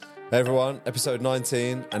Hey everyone, episode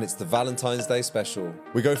 19, and it's the Valentine's Day special.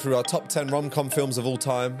 We go through our top 10 rom-com films of all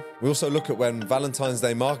time. We also look at when Valentine's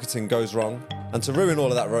Day marketing goes wrong. And to ruin all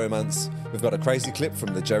of that romance, we've got a crazy clip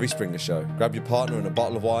from The Jerry Springer Show. Grab your partner and a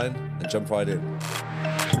bottle of wine and jump right in.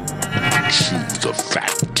 Choose the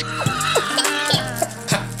fact.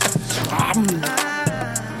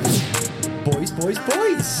 Boys.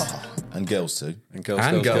 And girls too. And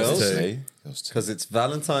girls too. Because it's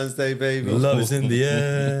Valentine's Day, baby. Love is in the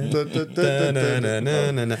air.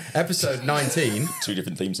 Episode 19. Two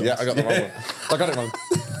different theme songs. Yeah, I got the wrong one. I got it wrong.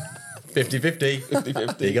 50-50.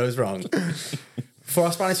 50-50. He goes wrong. For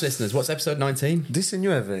our Spanish listeners, what's episode 19?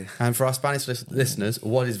 19. And for our Spanish listeners,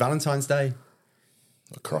 what is Valentine's Day?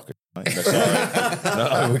 A crocodile. No,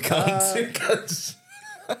 we can't.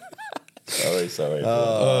 Sorry.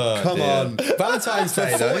 Come on. Valentine's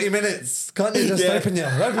Day, For 40 minutes. Can't you just open your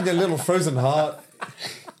little frozen heart?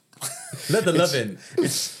 Let the love in.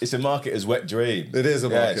 It's a marketer's wet dream. It is a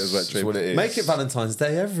marketer's wet dream. That's what it is. Make it Valentine's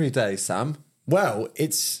Day every day, Sam. Well,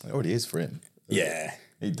 it's... It already is for him. Yeah.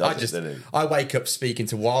 He does doesn't he? I wake up speaking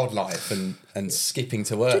to wildlife and skipping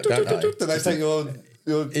to work, don't I? Do they take your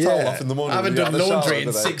towel off in the morning? I haven't done laundry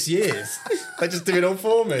in 6 years. They just do it all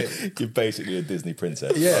for me. You're basically a Disney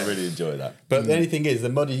princess. Yeah. I really enjoy that. But the only thing is,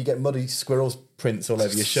 you get muddy squirrels prints all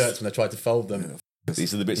over your shirts when I try to fold them.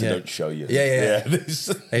 These are the bits that don't show you. Yeah.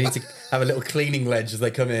 They need to have a little cleaning ledge as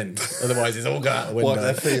they come in. Otherwise, it's all go out the window. Wipe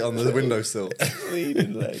their feet on the windowsill.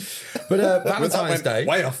 Cleaning leg. But Valentine's Day,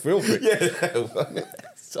 Way off real quick. Yeah.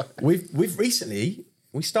 we've recently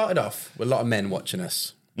started off with a lot of men watching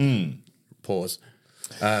us. Pause.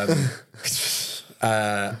 I'm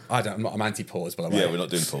anti-pause, by the way. Yeah, we're not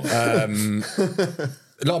doing pause.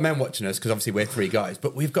 A lot of men watching us because obviously we're three guys,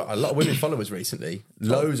 but we've got a lot of women followers recently.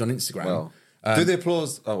 Loads on Instagram. Well, do the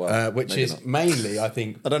applause. Oh, well. Which maybe is not. mainly, I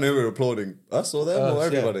think... I don't know who we're applauding. Us or them or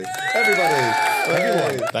everybody? Yeah. Everybody.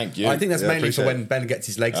 Everyone. Thank you. I think that's mainly for appreciate when Ben gets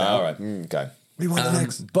his legs out. All right. Okay. We want the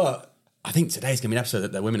next. But I think today's going to be an episode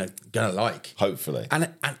that the women are going to like. Hopefully.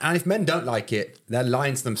 And if men don't like it, they're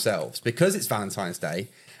lying to themselves because it's Valentine's Day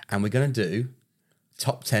and we're going to do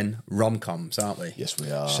top 10 rom-coms, aren't we? Yes,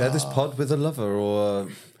 we are. Share this pod with a lover or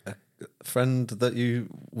a friend that you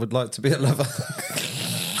would like to be a lover.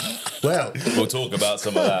 Well, We'll talk about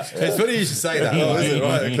some of that. it's funny you should say that. Oh, is it?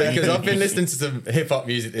 Right, okay. Because I've been listening to some hip-hop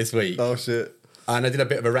music this week. Oh, shit. And I did a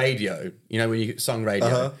bit of a radio, when you song radio.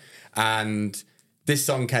 Uh-huh. And this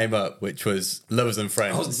song came up, which was Lovers and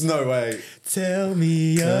Friends. No way. Tell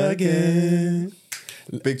me again.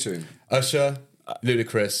 Big tune. Usher,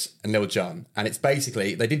 Ludacris, and Lil Jon. And it's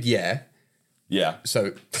basically, they did Yeah. Yeah.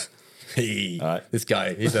 So, Right. this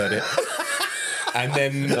guy, he's heard it. And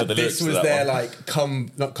then the lyrics this to was that their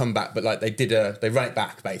one. not comeback, but like they ran it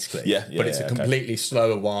back basically. Yeah, but it's a okay. completely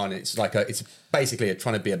slower one. It's like it's basically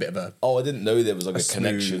trying to be a bit of a Oh, I didn't know there was like a smooth,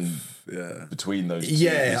 connection yeah. between those two.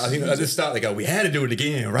 I think at the start they go, we had to do it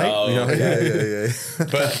again, right? Oh, Yeah.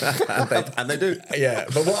 But And they do. yeah,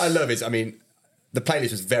 but what I love is, the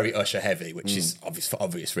playlist was very Usher heavy, which is obvious for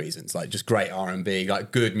obvious reasons, like just great R&B,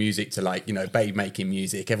 like good music to babe making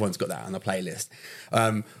music. Everyone's got that on the playlist.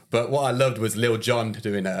 But what I loved was Lil Jon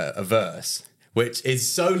doing a verse, which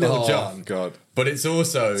is so Lil Jon. God. But it's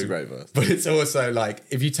also a great verse. But it's also like,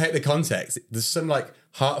 if you take the context, there's some like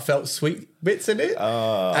heartfelt sweet bits in it,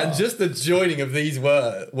 and just the joining of these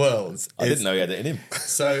worlds. I didn't know he had it in him.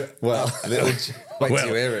 So Well, wait till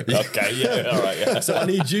you hear it. Okay, yeah, all right, yeah. So I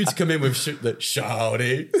need you to come in with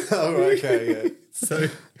shawty. Oh, okay, yeah. So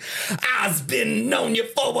I've been knowing you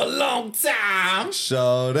for a long time,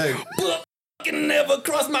 Shawty. but fucking never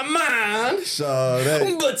crossed my mind.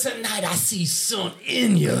 Shawty. But tonight I see something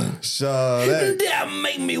in you Shawty. that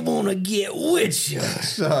make me wanna get with you.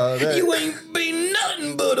 Shawty. You ain't been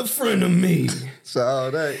nothing but a friend of me,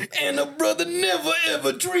 Shawty. and a brother never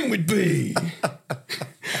ever dreamed would be.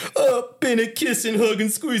 Up in it, kissing, hugging,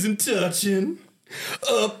 squeezing, touching.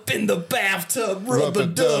 Up in the bathtub, rubber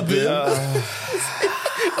dubbing.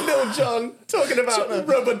 Lil Jon talking about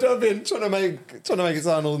rubber dubbing. Trying to make it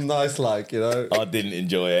sound all nice, like, I didn't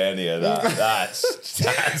enjoy any of that. That's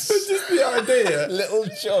Just the idea. Little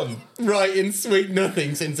John. Writing sweet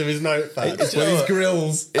nothings into his notepad with you know his what?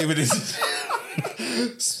 grills. Even his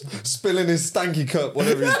spilling his stanky cup,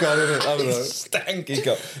 whatever he's got in it. I don't know. stanky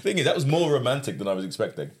cup. Thing is, that was more romantic than I was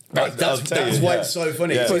expecting. That's why it's so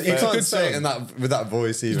funny. Yeah, It's You a can't good say it song. with that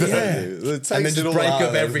voice either. Yeah. Can you? It And then takes it just all break out up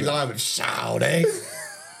of it, every doesn't it? line with shout, eh?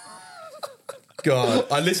 God,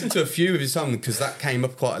 I listened to a few of his songs because that came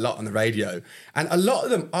up quite a lot on the radio, and a lot of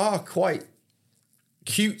them are quite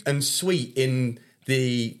cute and sweet in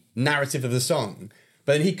the narrative of the song.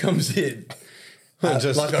 But then he comes in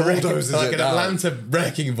Just like bulldozes like it an down. Atlanta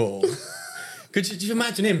wrecking ball. Could you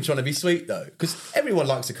imagine him trying to be sweet though? Because everyone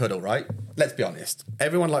likes a cuddle, right? Let's be honest.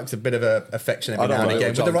 Everyone likes a bit of affection every I don't now and like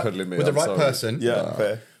again Lil with Jon cuddling me, with the I'm right sorry. person. Yeah,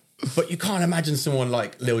 fair. But you can't imagine someone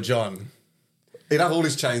like Lil Jon. He'd have all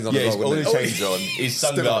his chains on Yeah, as he's well, all his wouldn't chains on. His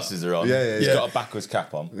sunglasses are on. Yeah, yeah, He's yeah. got a backwards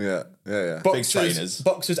cap on. he? Yeah. Boxers,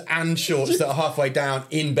 boxers and shorts that are halfway down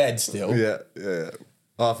in bed still. Yeah.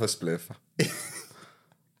 Half a spliff.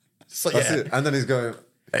 So, That's yeah. it. And then he's going,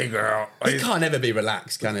 Hey girl. He can't ever be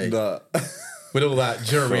relaxed, can he? nah. With all that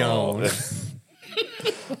jury on.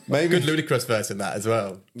 Maybe. Good Ludacris verse in that as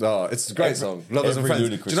well. No, it's a great song. Lovers and every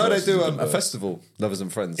Friends. Ludacris Do you know they verse do is a a good verse. festival, Lovers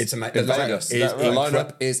and Friends? It's in amazing. Vegas. The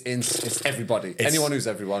lineup is it's everybody. Anyone who's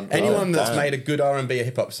everyone. Anyone that's damn. made a good R&B or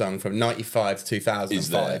hip hop song from 95 to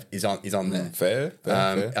 2005 Is is on there. Fair.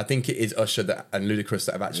 I think it is Usher and Ludacris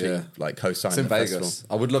that have actually like co-signed It's in the Vegas.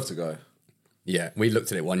 festival. I would love to go. Yeah, we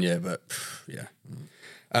looked at it one year, but yeah.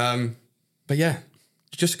 But yeah,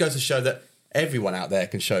 just goes to show that everyone out there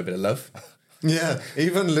can show a bit of love. Yeah,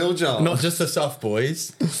 even Lil Jon. Not just the soft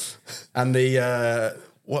boys and the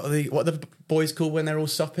what are the boys called when they're all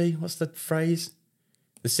soppy? What's the phrase?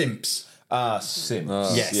 The simps.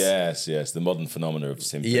 Simps. Yes. The modern phenomena of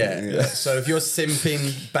simping. Yeah. So if you're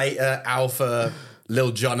simping, beta, alpha,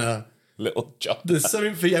 Lil Jonna, Little John. there's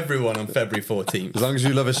something for everyone on February 14th. As long as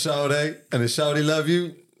you love a shawty and a shawty love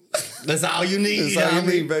you, That's all you need. that's all you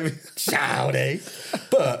need, baby. Shouty.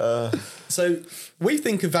 But so we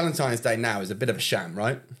think of Valentine's Day now as a bit of a sham,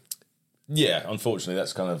 right? Yeah, unfortunately,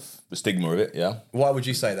 that's kind of the stigma of it, yeah. Why would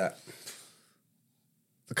you say that?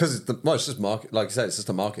 Because it's just market. Like you said, it's just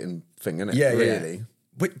a marketing thing, isn't it? Yeah, really.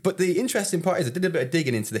 But the interesting part is I did a bit of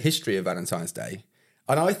digging into the history of Valentine's Day,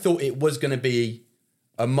 and I thought it was going to be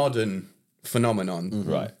a modern phenomenon,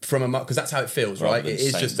 Right. From because that's how it feels, Rather right? than It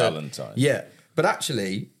is Saint just Valentine. Yeah, but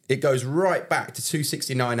actually, it goes right back to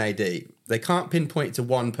 269 AD. They can't pinpoint it to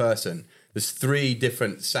one person. There's 3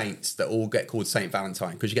 different saints that all get called Saint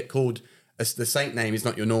Valentine because you get called the saint name is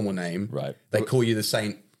not your normal name. Right. They call you the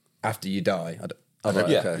saint after you die. I don't Right,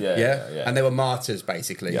 know. okay. Yeah. And they were martyrs,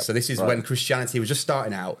 basically. Yep. So this is when Christianity was just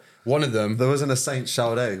starting out. One of them... There wasn't a Saint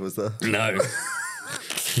Chaudet, was there? No.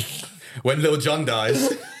 When Lil Jon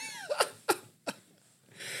dies...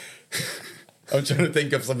 I'm trying to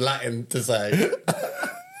think of some Latin to say.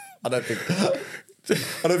 I don't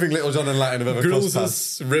think Little John and Latin have ever crossed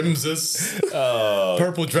paths. Gruelsus, Rimsus,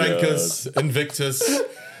 Purple Drancus, Invictus,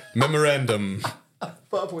 Memorandum.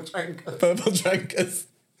 Purple Tranker. Purple Drancus.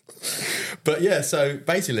 But yeah, so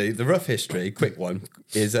basically, the rough history, quick one,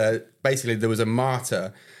 is basically there was a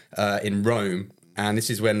martyr in Rome, and this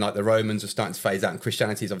is when like the Romans were starting to phase out, and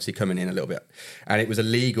Christianity is obviously coming in a little bit, and it was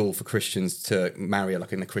illegal for Christians to marry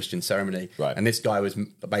like in a Christian ceremony, Right. And this guy was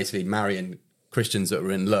basically marrying Christians that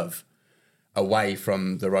were in love away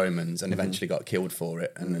from the Romans, and eventually got killed for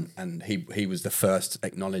it, and he was the first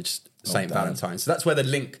acknowledged Saint Valentine. So that's where the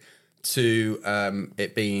link to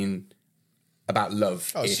it being about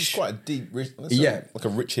love. Oh, it's just quite a deep, like a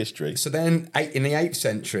rich history. So then, in the 8th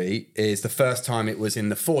century, is the first time it was in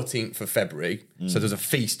the 14th of February. So there's a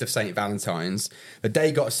feast of St. Valentine's. The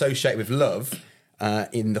day got associated with love.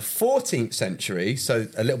 In the 14th century, so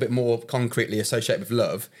a little bit more concretely associated with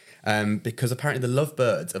love, because apparently the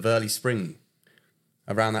lovebirds of early spring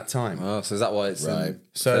around that time. Oh, so is that why it's in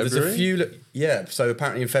So February? there's a few... Yeah, so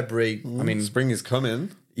apparently in February, I mean... Spring is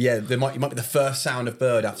coming. Yeah, it might be the first sound of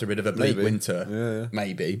bird after a bit of a bleak winter. Yeah.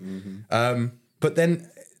 Maybe. But then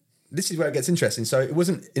this is where it gets interesting. So it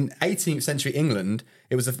wasn't in 18th century England.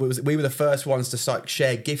 We were the first ones to like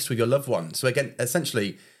share gifts with your loved ones. So again,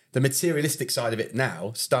 essentially, the materialistic side of it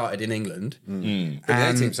now started in England. In the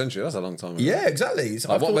 18th century, that's a long time ago. Yeah, exactly. So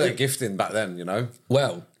Like, what were they gifting back then, you know?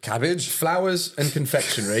 Well, Cabbage? flowers and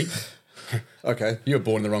confectionery. Okay. You were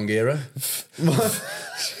born in the wrong era.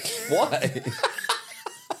 Why?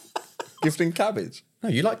 Gifting cabbage? No,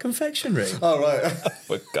 you like confectionery. Oh, right.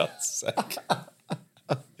 For God's sake.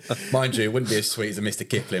 Mind you, it wouldn't be as sweet as a Mr.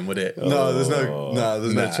 Kipling, would it? No, there's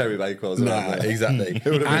no cherry bakewells. Nah, exactly. It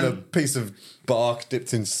would have been a And- piece of bark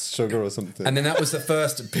dipped in sugar or something. And then that was the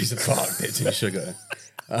first piece of bark dipped in sugar.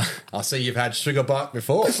 I see you've had sugar bark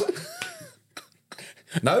before.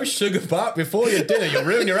 No sugar bark before your dinner. You'll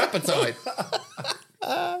ruin your appetite.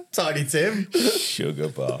 Tiny Tim. Sugar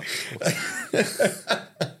bar.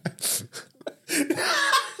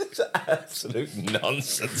 Absolute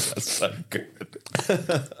nonsense. That's so good.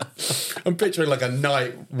 I'm picturing like a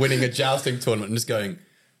knight winning a jousting tournament and just going,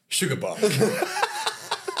 sugar bark.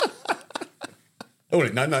 Oh,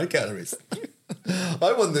 no calories.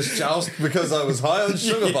 I won this joust because I was high on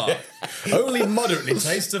sugar bark. Only moderately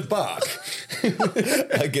taste of bark.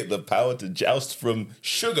 I get the power to joust from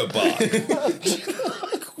sugar bark.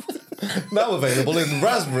 Now available in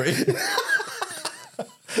raspberry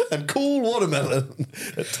and cool watermelon.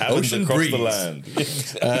 Talons Ocean across breeze. the land.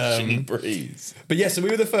 Ocean breeze. But yeah, so we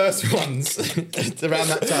were the first ones around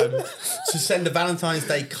that time to send a Valentine's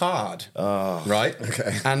Day card. Right?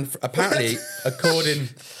 Okay. And apparently, according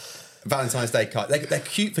Valentine's Day card, they're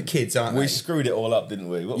cute for kids, aren't We they? screwed it all up, didn't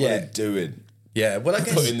we? What were they doing? Yeah. Well, I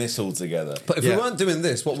guess Putting this all together. But if Yeah. we weren't doing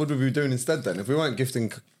this, what would we be doing instead then? If we weren't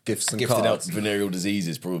gifting gifts and Gifting out cards, venereal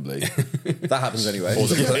disease, probably. that happens anyway. or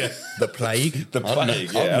the plague. The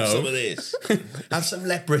plague. Yeah, have know. some of this. Have some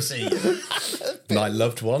leprosy. My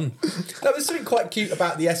loved one. No, there's something quite cute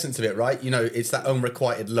about the essence of it, right? You know, it's that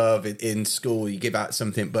unrequited love in school. You give out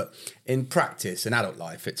something, but in practice, in adult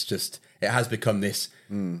life, it has become this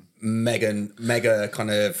mega kind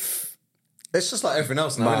of. It's just like everything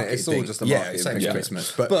else now, isn't it? It's all just a marketing same thing. as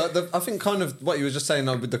Christmas. But I think kind of what you were just saying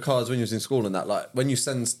with the cards when you was in school and that, like when you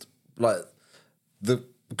send, like the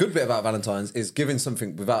good bit about Valentine's is giving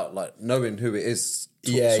something without like knowing who it is.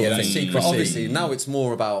 Yeah, sort yeah, of that thing. secrecy. But obviously now it's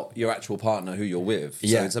more about your actual partner who you're with. So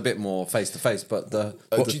Yeah. it's a bit more face to face. But Do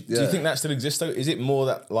you think that still exists though? Is it more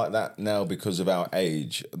that like that now because of our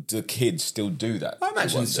age? Do kids still do that? I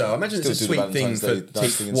imagine so. I imagine it's a Still do the sweet thing Valentine's for Day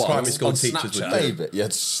nice thing in primary school? school On teachers would Snapchat? do. Maybe.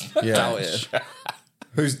 Yes. Yeah. Doubt it.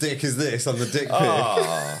 Whose dick is this on the dick pic?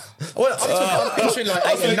 Well, I'm picturing like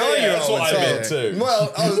 8 and 9 year That's what I meant too. Well,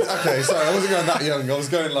 okay, sorry, I wasn't going that young. I was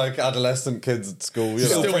going like adolescent kids at school. You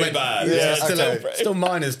know? Still pretty bad. Yeah, Still, okay. still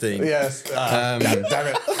minors, Dean. Yes. God damn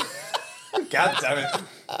it. God damn it.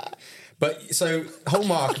 But so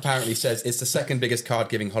Hallmark apparently says it's the second biggest card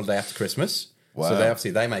giving holiday after Christmas. Wow.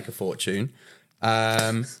 So they make a fortune.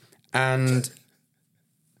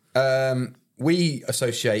 We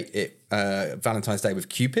associate it Valentine's Day with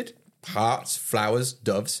Cupid, hearts, flowers,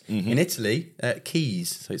 doves. In Italy,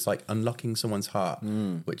 keys. So it's like unlocking someone's heart,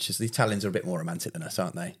 which is the Italians are a bit more romantic than us,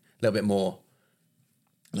 aren't they? A little bit more.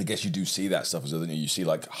 I guess you do see that stuff as well, don't you? You see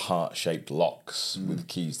like heart-shaped locks with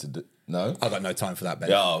keys to... No? I've got no time for that, Ben.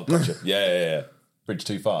 Yeah, oh, gotcha. yeah. Bridge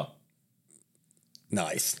too far.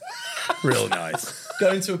 Nice. Real nice.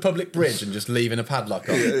 Going to a public bridge and just leaving a padlock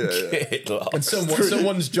on. Kid locks. And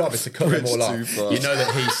someone's job is to cut them all Bridge off. too far. You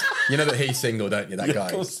know that he's single, don't you? That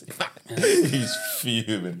guy. He's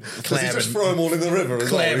fuming. Does he just throw them all in the river as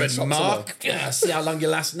Claire well? and Mark. Yeah, see how long you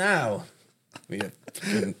last now. Do you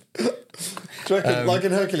reckon, like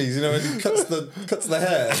in Hercules, you know, when he cuts the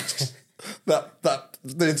hair, that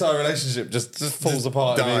the entire relationship just falls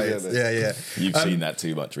apart Dies. immediately. Yeah. You've seen that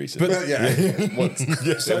too much recently. But yeah, once.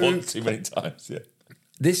 Once too many times, yeah.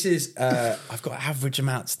 This is I've got average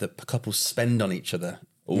amounts that couples spend on each other.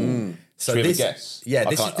 Ooh. So Should we have a this, guess? yeah, I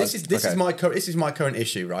this can't- is okay. my current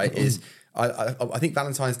issue, right? Is I think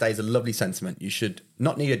Valentine's Day is a lovely sentiment. You should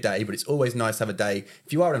not need a day, but it's always nice to have a day.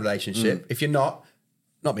 If you are in a relationship, if you're not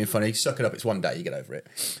being funny, suck it up. It's one day, you get over it.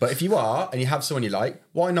 But if you are and you have someone you like,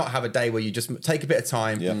 why not have a day where you just take a bit of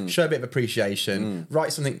time, show a bit of appreciation,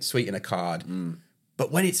 write something sweet in a card.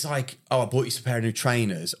 But when it's like, oh, I bought you a pair of new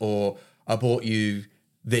trainers, or I bought you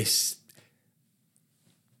this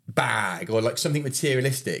bag, or like something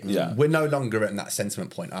materialistic, we're no longer at that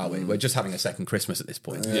sentiment point, are we? We're just having a second Christmas at this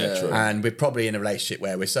point. Yeah, true. And we're probably in a relationship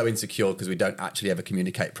where we're so insecure because we don't actually ever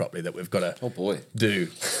communicate properly that we've got to do.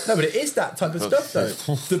 No, but it is that type of stuff though.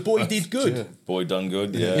 The boy did good. Boy done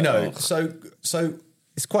good, yeah. You know, Oh. so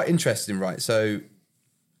it's quite interesting, right? So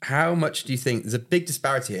how much do you think, there's a big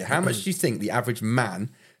disparity here, how much do you think the average man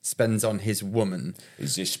spends on his woman?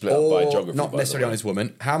 Is this split up by geography? Not by the necessarily way? on his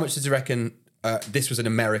woman. How much does he reckon this was an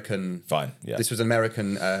American... Fine, yeah. This was an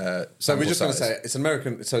American So we're just going to say it's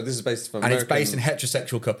American. So this is based on and American. it's based in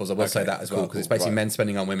heterosexual couples, I will say that as well, because it's basically men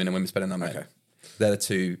spending on women and women spending on men. Okay. They're the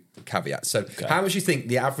two caveats. So how much do you think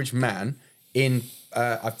the average man in...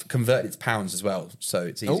 I've converted it to pounds as well, so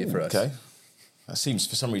it's easier for us. Okay. That seems,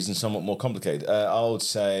 for some reason, somewhat more complicated. I would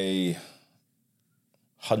say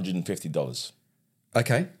 $150.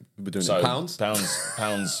 Okay. We're doing So it in pounds.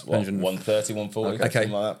 Pounds, what, 130, 140, Okay.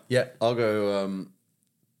 something like that? Yeah. I'll go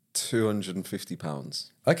 £250.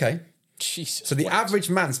 Okay. Jesus. So the average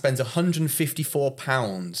man spends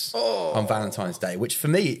 £154 on Valentine's Day, which for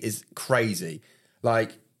me is crazy.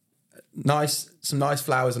 Like some nice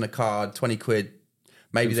flowers and a card, 20 quid.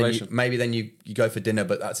 Maybe then you go for dinner,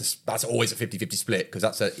 but that's always a 50-50 split because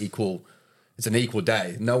it's an equal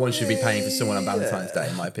day. No one should be paying for someone on Valentine's Day,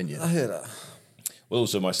 in my opinion. I hear that. Well,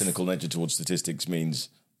 also, my cynical nature towards statistics means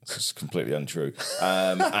It's completely untrue.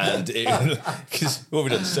 And because what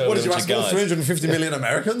have we done? So What did you ask for? 350 million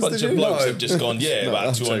Americans? Bunch Did of you? blokes No. have just gone,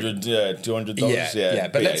 about $200, $200. Yeah,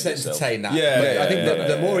 but let's behave yourself. entertain that. Yeah, But I think yeah,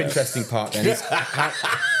 the more interesting part then is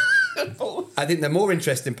I think the more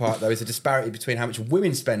interesting part though is the disparity between how much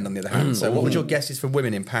women spend on the other hand. So what would your guesses for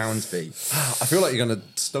women in pounds be? I feel like you're going to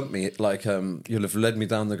stump me. Like you'll have led me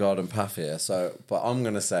down the garden path here. So, but I'm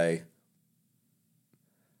going to say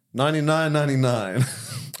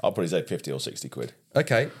 99.99. I'll probably say 50 or 60 quid.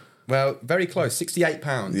 Okay, well, very close,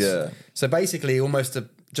 £68. Yeah. So basically, almost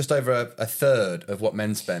just over a third of what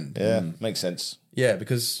men spend. Yeah, makes sense. Yeah,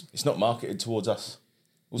 because It's not marketed towards us.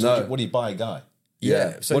 Also, No. what do you buy a guy?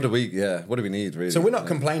 So what do we need really? So we're not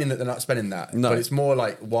complaining that they're not spending that, No. but it's more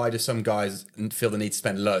like why do some guys feel the need to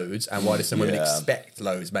spend loads, and why do some women Yeah. expect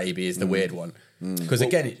loads? Maybe is the weird one, because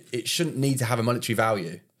again, it shouldn't need to have a monetary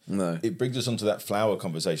value. No. It brings us onto that flower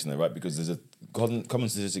conversation though, right? Because there's a common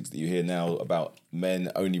statistics that you hear now about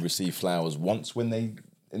men only receive flowers once when they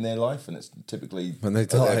in their life, and it's typically When they at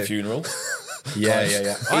their die. funeral.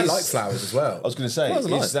 Yeah. I like flowers as well. I was going to say, Flowers are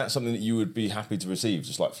is nice. that something that you would be happy to receive,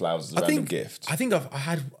 just like flowers as a random gift? I think I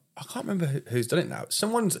can't remember who's done it now.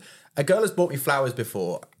 A girl has bought me flowers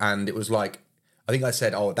before, and it was like, I think I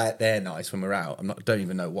said, "Oh, they're nice when we're out." Don't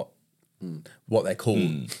even know what they're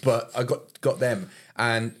called, but I got them,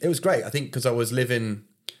 and it was great. I think because I was living,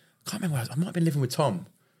 I can't remember. I might have been living with Tom,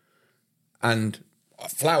 and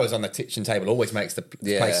flowers on the kitchen table always makes the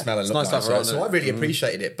place smell and It's look nice to nice. have around, So I isn't it? really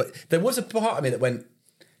appreciated it, but there was a part of me that went,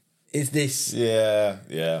 "Is this?" Yeah.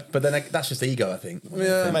 But then that's just ego, I think.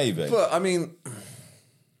 Yeah, Maybe. But I mean,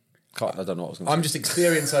 I don't know what I was going to say. I'm just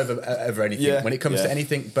experience over anything. Yeah, When it comes yeah. to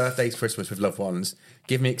anything, birthdays, Christmas with loved ones,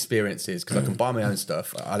 give me experiences because I can buy my own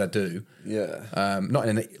stuff. I do. Yeah. Not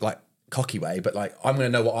in a like cocky way, but like I'm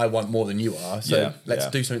going to know what I want more than you are. So Yeah, let's yeah.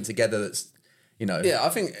 do something together. That's Yeah, I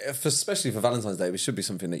think especially for Valentine's Day, it should be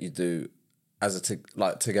something that you do as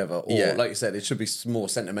together, or Yeah. like you said, it should be more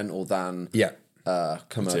sentimental than Yeah.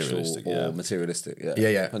 commercial Materialistic, or yeah. materialistic. Yeah,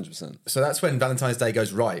 Yeah. 100%. So that's when Valentine's Day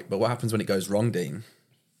goes right. But what happens when it goes wrong, Dean?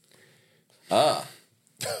 Well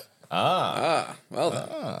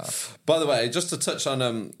then. By the way, just to touch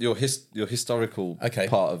on your historical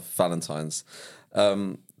part of Valentine's,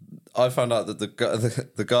 I found out that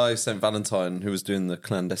the guy Saint Valentine who was doing the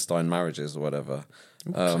clandestine marriages or whatever.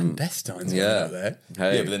 Clandestine's Yeah. there.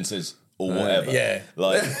 Hey. Yeah, but then says, or whatever. Yeah.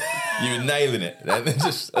 Like, you were nailing it. Then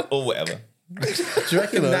just, or whatever. Do you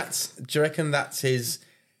reckon that's his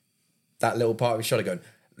that little part of his shoulder going?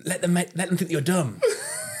 Let them think that you're dumb.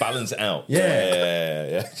 Balance it out.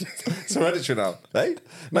 Yeah. It's hereditary now. Hey?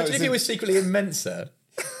 Imagine if he was secretly in Mensa.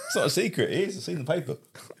 It's not a secret. It is. I've seen the paper.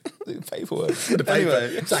 The paperwork.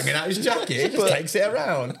 Anyway. It's hanging out his jacket. He just takes it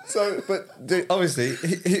around. So, but obviously,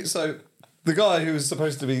 so the guy who was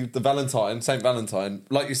supposed to be the Valentine, Saint Valentine,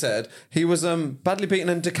 like you said, he was badly beaten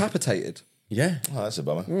and decapitated. Yeah. Oh, that's a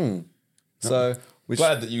bummer. So,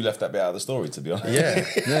 Glad that you left that bit out of the story, to be honest. Yeah.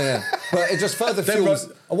 yeah. But it just further fuels.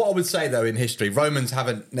 What I would say, though, in history, Romans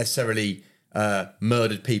haven't necessarily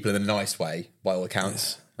murdered people in a nice way, by all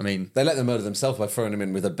accounts. I mean... They let them murder themselves by throwing him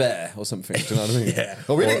in with a bear or something. Do you know what I mean? Yeah.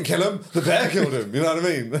 Well, we didn't kill him. The bear killed him. You know what I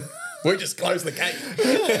mean? We just closed the gate.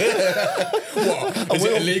 What? Is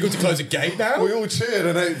it illegal to close a gate now? We all cheered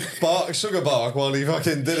and ate sugar bark while he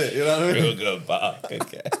fucking did it. You know what I mean? Sugar bark.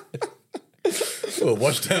 Okay. We'll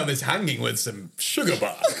wash down this hanging with some sugar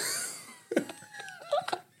bark.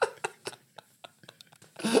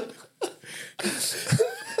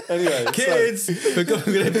 Anyway, Kids, we're going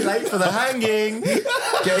to be late for the hanging.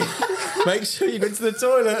 Make sure you go to the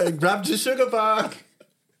toilet and grab your sugar bark.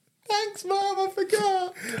 Thanks, Mum, I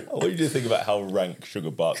forgot. I want you to think about how rank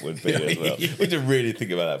sugar bark would be as well. We need to really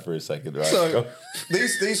think about that for a second, right? So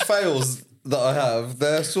these fails that I have,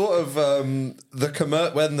 they're sort of when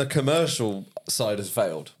the commercial side has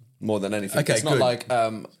failed more than anything. Okay, it's not good. like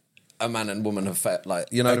a man and woman have failed. Like,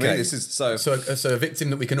 you know what I mean? This is so a victim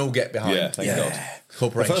that we can all get behind. Yeah, thank God. the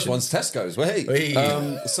Corporation. first one's Tesco's. Wait. Whey.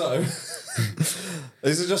 So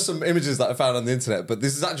these are just some images that I found on the internet, but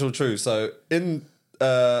this is actual true. So in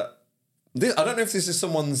I don't know if this is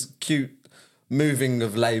someone's cute moving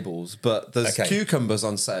of labels, but there's cucumbers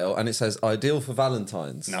on sale and it says ideal for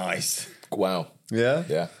Valentine's. Nice. Wow. Yeah?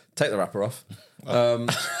 Yeah. Take the wrapper off.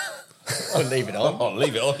 I'll leave it on. Oh,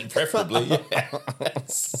 leave it on, preferably. Yeah. No,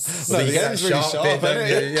 the end's really sharp, bit,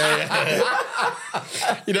 isn't it?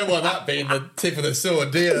 yeah. You don't want that being the tip of the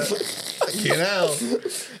sword, do you? Fucking hell.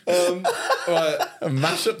 Right. And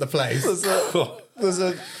mash up the place. There's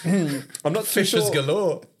a I'm not too Fishers sure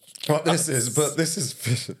galore. what this is, but this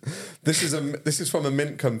is from a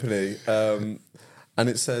mint company, and and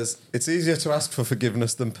it says, it's easier to ask for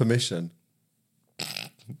forgiveness than permission.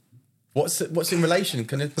 What's in relation?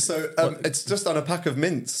 Can it? So it's just on a pack of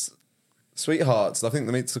mints, Sweethearts. I think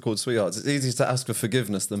the mints are called Sweethearts. It's easier to ask for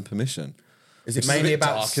forgiveness than permission. Is it mainly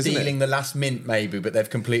about stealing the last mint, maybe, but they've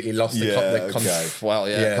completely lost the context? Well,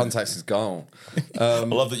 context is gone. I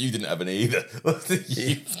love that you didn't have any either.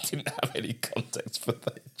 You didn't have any context for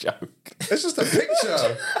that joke. It's just a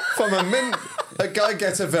picture from a mint. A guy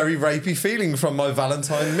gets a very rapey feeling from my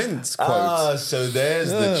Valentine mints quote. Ah, so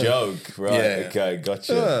there's the joke. Right, Yeah. okay,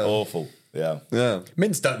 gotcha. Yeah. Awful. Yeah.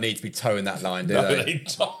 Mints don't need to be towing that line, do No, they? they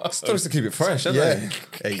don't. Supposed to keep it fresh, aren't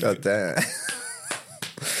they? God damn.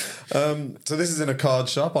 So this is in a card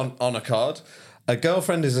shop on a card. A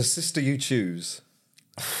girlfriend is a sister you choose.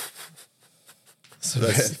 So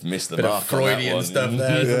that's missed the Bit mark of Freudian on that stuff one.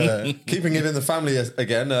 there, isn't there? Keeping it in the family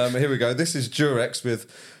again. Here we go. This is Durex with.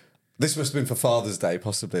 This must have been for Father's Day,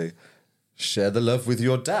 possibly. Share the love with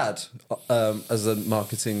your dad as a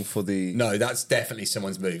marketing for the. No, that's definitely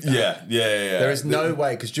someone's move. that. Yeah. There is no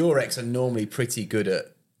way, because Durex are normally pretty good at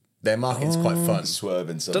their marketing's quite fun.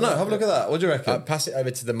 Swerving. Don't know. Have a look at that. What do you reckon? Pass it over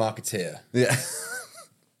to the marketeer. Yeah.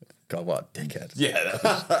 God, what a dickhead. Yeah,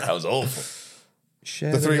 that was awful.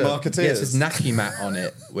 Share The three love. marketeers. Yeah, it says Naki Mat on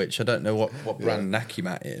it, which I don't know what brand Naki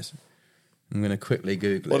Mat is. I'm going to quickly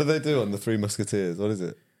Google What it. do they do on the Three Musketeers? What is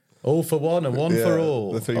it? All for one and one for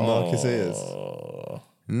all. The Three Marketeers.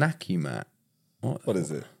 Naki Mat. What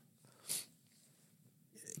is it?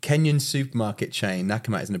 Kenyan supermarket chain.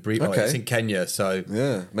 Nakamat is an abbreviation. Okay. It's in Kenya, so...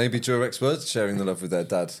 Yeah, maybe Durex were sharing the love with their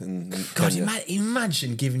dad in God, Kenya.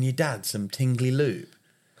 imagine giving your dad some tingly lube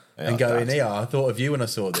and going, here, I thought of you when I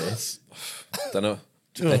saw this. Don't know.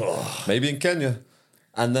 Maybe in Kenya.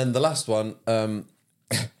 And then the last one,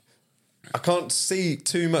 I can't see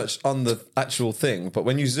too much on the actual thing, but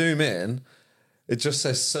when you zoom in, it just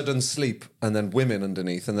says sudden sleep and then women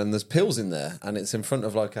underneath, and then there's pills in there, and it's in front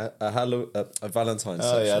of like a Valentine's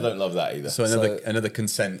section. Yeah, I don't love that either. So another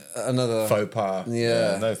consent, another faux pas.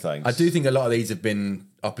 Yeah. No thanks. I do think a lot of these have been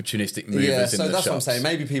opportunistic movers Yeah, in so the that's what I'm shops. saying.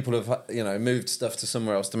 Maybe people have, moved stuff to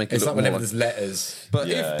somewhere else to make it It's look like whenever more. there's letters. But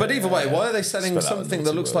either way, why are they selling Spell out the something that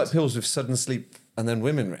naughty looks words. like pills with sudden sleep and then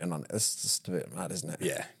women written on it? It's just a bit mad, isn't it?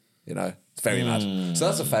 Yeah. It's very mad. So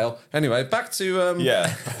that's a fail. Anyway, back to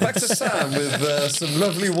back to Sam with some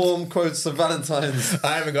lovely warm quotes of Valentine's.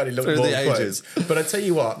 I haven't got any Through more the ages. quotes. But I tell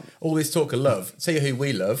you what, all this talk of love, tell you who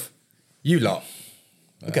we love, you lot.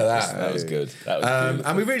 Look at that. That was good. That was beautiful.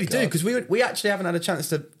 And we really do, God. because we actually haven't had a chance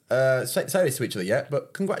to say this to each other yet,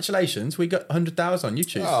 but congratulations, we got 100,000 on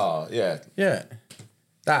YouTube. Oh, yeah. Yeah.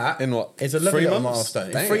 That In what? is a lovely 3 little months? milestone.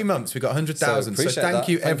 In Damn. 3 months, we got 100,000. So appreciate thank that.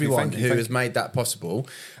 you, Thank you, everyone thank you, who thank has you. made that possible.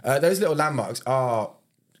 Those little landmarks are,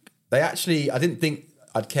 they actually, I didn't think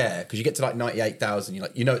I'd care, because you get to like 98,000, you're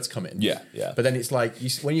like, it's coming. Yeah. But then it's like,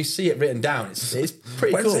 when you see it written down, it's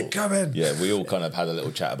pretty When's cool. it coming? Yeah, we all kind of had a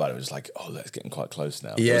little chat about it. It was like, that's getting quite close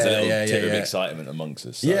now. Yeah, There was a little yeah, tip of yeah. excitement amongst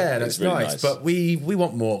us. So Yeah, it's that's really nice. But we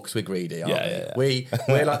want more because we're greedy, aren't Yeah, we? yeah.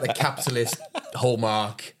 We're like the capitalist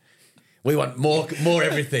hallmark. We want more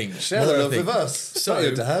everything. Share more the love everything. with us. So, Not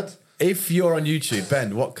your dad. if you're on YouTube,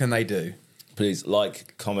 Ben, what can they do? Please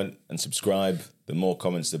like, comment, and subscribe. The more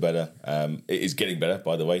comments, the better. It is getting better,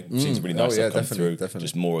 by the way. Seems really nice yeah, to come definitely, through. definitely.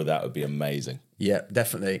 Just more of that would be amazing. Yeah,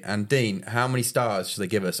 definitely. And Dean, how many stars should they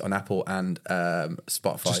give us on Apple and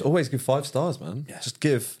Spotify? Just always give 5 stars, man. Yeah. Just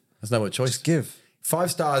give. There's no other choice. Just give.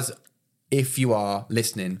 5 stars if you are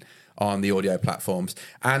listening on the audio platforms.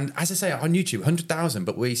 And as I say, on YouTube, 100,000,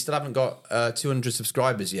 but we still haven't got 200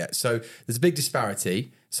 subscribers yet. So there's a big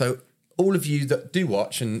disparity. So all of you that do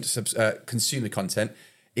watch and consume the content,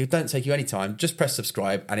 it don't take you any time. Just press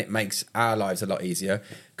subscribe and it makes our lives a lot easier,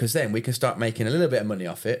 because then we can start making a little bit of money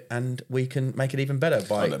off it, and we can make it even better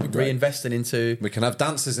by that'd be great. reinvesting into We can have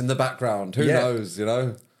dancers in the background. Who Yeah. knows,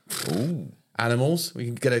 animals. We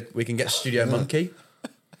can get Studio Monkey.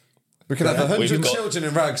 We can have 100 We've got- children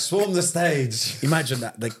in rags swarm the stage. Imagine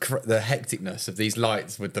that, the hecticness of these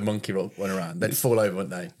lights with the monkey running around. They'd fall over, wouldn't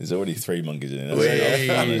they? There's already 3 monkeys in it. Whee!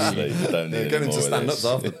 Honestly, don't need Get any into more stand of ups this.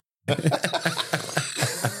 after.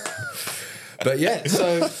 But yeah,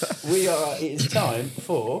 so it's time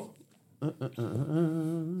for...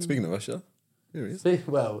 Speaking of Usher, here he is.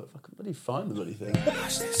 Well, if I can bloody find the bloody thing.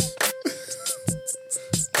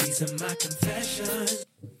 These are my confessions.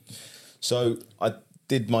 So I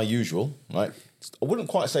did my usual, right? I wouldn't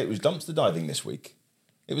quite say it was dumpster diving this week.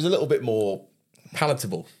 It was a little bit more,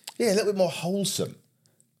 Palatable. a little bit more wholesome.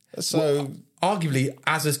 So Arguably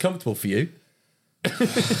as comfortable for you.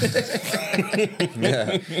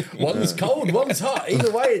 Yeah. One's cold, one's hot.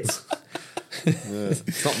 Either way, it's...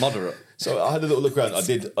 It's not moderate. So I had a little look around. I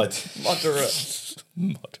did Moderate.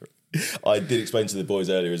 moderate. I did explain to the boys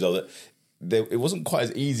earlier as well that it wasn't quite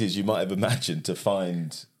as easy as you might have imagined to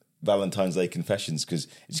find Valentine's Day confessions, because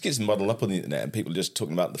it just gets muddled up on the internet and people are just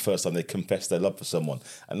talking about the first time they confessed their love for someone,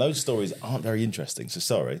 and those stories aren't very interesting. So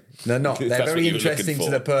sorry, They're not. They're That's what very you were looking interesting for.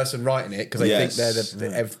 to the person writing it, because Yes. they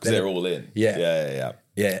think They're all in. Yeah.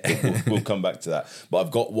 Yeah. We'll come back to that. But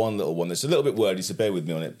I've got one little one that's a little bit wordy, so bear with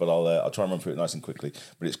me on it. But I'll try and run through it nice and quickly.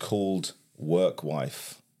 But it's called Work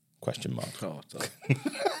Wife ? Oh,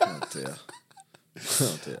 dear.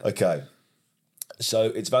 Oh, dear. Okay. So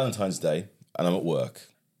it's Valentine's Day and I'm at work.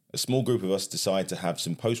 A small group of us decide to have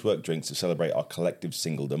some post-work drinks to celebrate our collective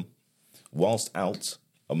singledom. Whilst out,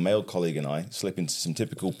 a male colleague and I slip into some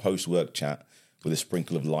typical post-work chat with a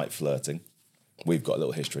sprinkle of light flirting. We've got a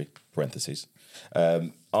little history, parentheses.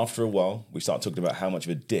 After a while, we start talking about how much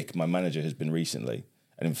of a dick my manager has been recently,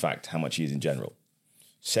 and in fact, how much he is in general.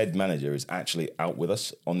 Said manager is actually out with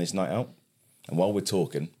us on this night out, and while we're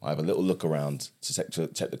talking, I have a little look around to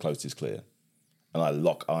check the coast is clear, and I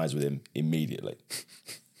lock eyes with him immediately.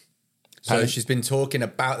 So she's been talking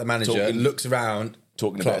about the manager, looks around,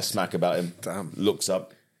 talking a bit of smack about him, Damn. looks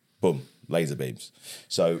up, boom, laser beams.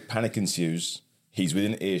 So panic ensues. He's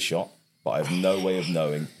within earshot, but I have no way of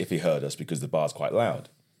knowing if he heard us because the bar's quite loud.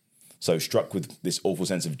 So struck with this awful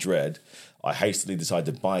sense of dread, I hastily decide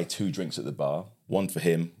to buy 2 drinks at the bar, one for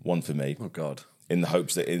him, one for me. Oh, God. In the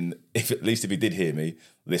hopes that at least if he did hear me,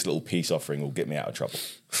 this little peace offering will get me out of trouble.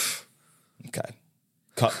 Okay.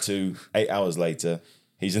 Cut to 8 hours later,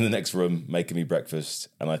 he's in the next room making me breakfast,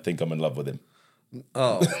 and I think I'm in love with him.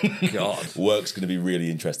 Oh, God. Work's going to be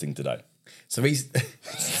really interesting today. So he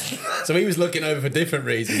was looking over for different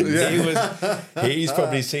reasons. He's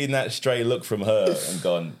probably seen that stray look from her and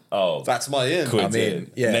gone, oh, That's my in. quid's I mean,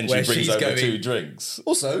 in. yeah, And then where she brings she's over going- 2 drinks.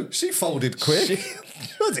 Also, she folded quick.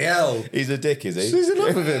 Bloody hell. He's a dick, is he? She's in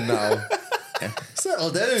love with him now.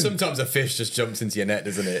 Settle down. Sometimes a fish just jumps into your net,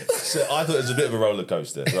 doesn't it? So I thought it was a bit of a roller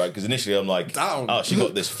coaster, right? Because initially I'm like, Down. oh, she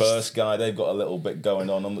got this first guy. They've got a little bit going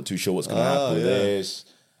on. I'm not too sure what's going to happen with yeah. this.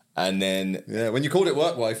 And then Yeah, when you called it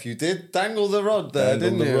work wife, you did dangle the rod there,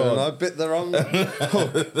 Dangle didn't the you? rod. And I bit the wrong. No,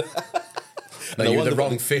 you were the wonder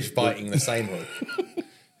wrong what- fish biting the same hook.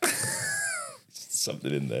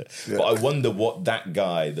 something in there. But I wonder what that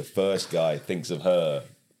guy, the first guy, thinks of her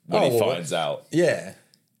when he finds out. Yeah.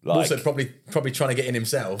 Like- Also, probably trying to get in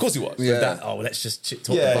himself. Of course he was. With that, let's just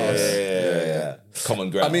talk Yeah, the boss. yeah. Common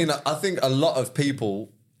ground. I mean, I think a lot of people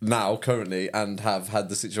now, currently, and have had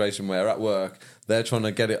the situation where at work, they're trying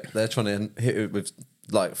to get it, they're trying to hit it with,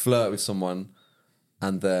 like, flirt with someone,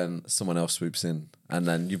 and then someone else swoops in. And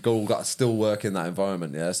then you've all got to still work in that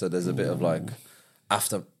environment, yeah? So there's a bit of, like, bit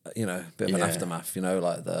of an Yeah. aftermath,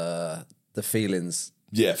 like the feelings.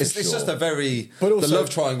 Yeah, for it's sure. just a very, But also- the love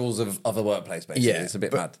triangles of the workplace, basically. Yeah, It's a bit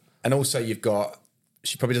but- mad. And also, you've got,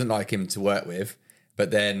 she probably doesn't like him to work with, but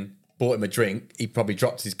then bought him a drink. He probably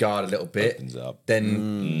dropped his guard a little bit. Opens up.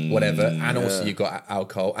 Then whatever. And also, you've got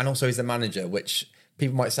alcohol. And also, he's the manager, which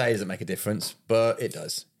people might say doesn't make a difference, but it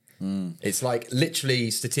does. It's like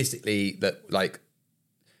literally statistically that, like,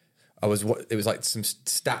 it was like some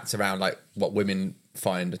stats around like what women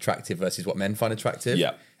find attractive versus what men find attractive.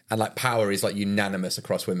 Yeah. And like power is like unanimous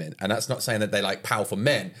across women. And that's not saying that they like powerful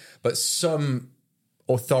men, but some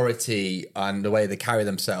authority and the way they carry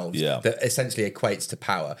themselves that essentially equates to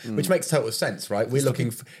power, which makes total sense, right? We're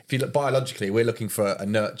looking for, if you look biologically, we're looking for a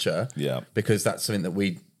nurture, because that's something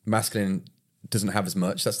that masculine doesn't have as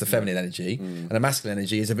much. That's the feminine energy, and a masculine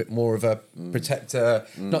energy is a bit more of a protector.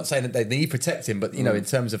 Not saying that they need protecting, but in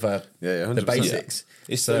terms of the 100%. basics,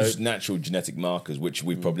 it's those natural genetic markers which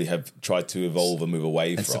we probably have tried to evolve and move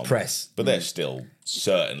away from, suppress, but they're still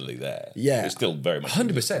certainly there. Yeah, they're still very much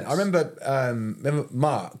 100%. I remember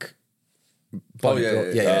Mark.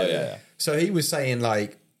 Yeah. So he was saying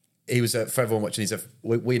like he was for everyone watching.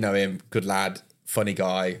 We know him, good lad. Funny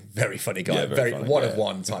guy, very funny guy, very funny, one of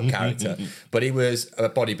one type character. But he was a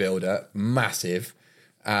bodybuilder, massive,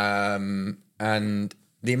 and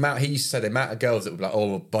the amount he used to say the amount of girls that would be like,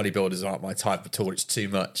 "Oh, bodybuilders aren't my type at all; it's too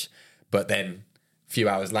much." But then a few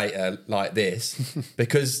hours later, like this,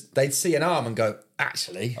 because they'd see an arm and go,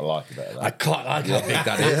 "Actually, I like it better. I quite like how big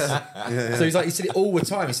that is." So he's like, he said it all the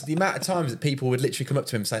time. He said the amount of times that people would literally come up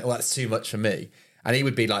to him saying, "Oh, that's too much for me," and he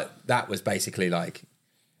would be like, "That was basically like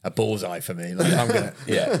a bullseye for me." Like, I'm gonna,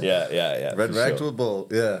 yeah. Red for rag sure. to a bull,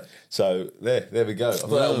 yeah. So there we go. I thought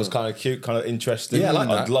that was kind of cute, kind of interesting. Yeah, I like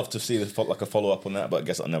that. I'd love to see like a follow up on that, but I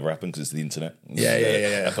guess that'll never happen because it's the internet. Yeah.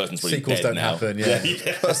 That person's probably Sequels dead don't now. happen.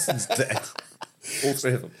 Person's dead. All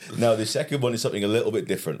three of them. Now the second one is something a little bit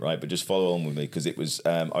different, right? But just follow on with me because it was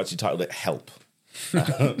I actually titled it "Help."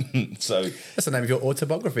 So That's the name of your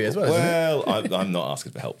autobiography as well, isn't it? well, I'm not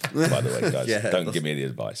asking for help, by the way, guys. Yeah, don't give me any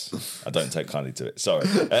advice. I don't take kindly to it. Sorry.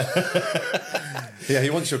 Yeah, he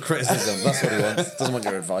wants your criticism. That's what he wants. Doesn't want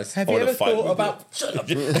your advice. Have I you wanna ever fight thought with about... Shut up.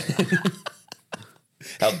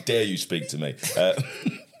 How dare you speak to me?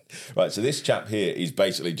 Right, so this chap here is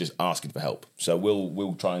basically just asking for help. So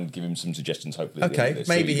we'll try and give him some suggestions, hopefully. at the end of Okay, this.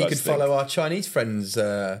 See what maybe you he guys could think. follow our Chinese friends'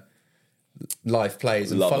 live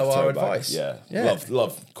plays and Love follow a our throwback. advice. Yeah.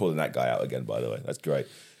 Love calling that guy out again, by the way. That's great.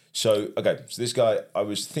 So, okay, so this guy, I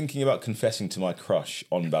was thinking about confessing to my crush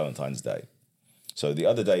on Valentine's Day. So the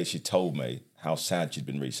other day she told me how sad she'd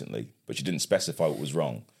been recently, but she didn't specify what was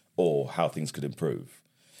wrong or how things could improve.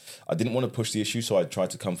 I didn't want to push the issue, so I tried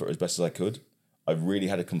to comfort her as best as I could. I really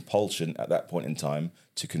had a compulsion at that point in time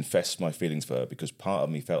to confess my feelings for her because part of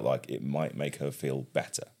me felt like it might make her feel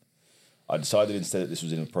better. I decided instead that this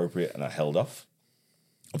was inappropriate and I held off.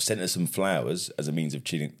 I've sent her some flowers as a means of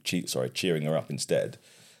cheering her up instead,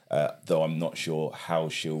 though I'm not sure how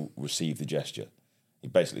she'll receive the gesture. He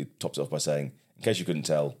basically tops it off by saying, in case you couldn't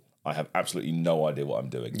tell, I have absolutely no idea what I'm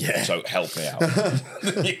doing. Yeah. So help me out.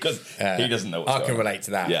 Because he doesn't know what's I going can on. relate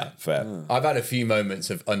to that. Yeah, fair. I've had a few moments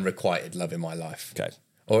of unrequited love in my life. Okay.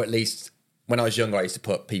 Or at least when I was younger, I used to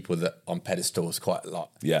put people that on pedestals quite a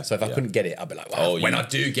lot. Yeah, So if I yeah. couldn't get it, I'd be like, well, when I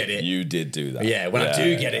do get it. You did do that. Yeah, when I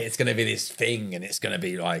do get it, it's going to be this thing and it's going to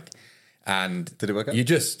be like... And Did it work out? You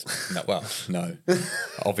just... No,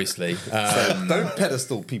 obviously. Don't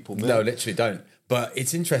pedestal people, man. No, literally don't. But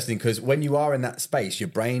it's interesting because when you are in that space, your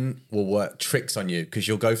brain will work tricks on you because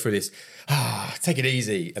you'll go through this, take it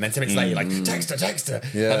easy. And then 10 minutes later, you're like, text her.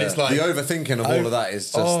 Yeah. And it's like... the overthinking of all of that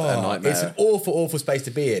is just a nightmare. It's an awful, awful space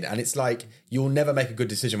to be in. And it's like, you'll never make a good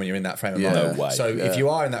decision when you're in that frame of mind. No way. So if you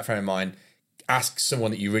are in that frame of mind, ask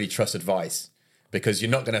someone that you really trust advice because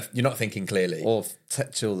you're not thinking clearly. Or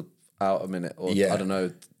chill out a minute, or Yeah. I don't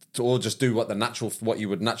know, or just do what you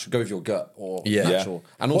would naturally go with your gut, or Yeah. natural.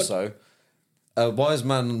 And also, a wise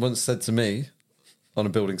man once said to me on a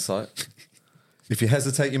building site, "If you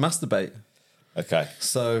hesitate, you masturbate." Okay.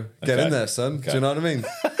 So get Okay. in there, son. Okay. Do you know what I mean?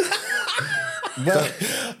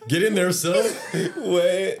 Get in there, son.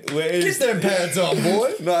 Where is Get them pants on,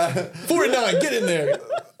 boy. No. 49, get in there.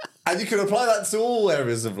 And you can apply that to all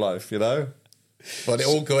areas of life, you know. But it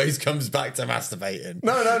always comes back to masturbating.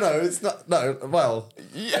 No, it's not. No, well,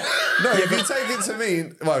 yeah. No, if you take it to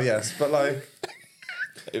mean, well, yes, but like,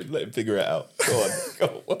 Let him figure it out. Go on.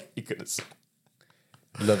 What are you going to say?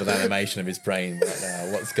 Love an animation of his brain right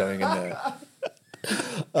now. What's going in there?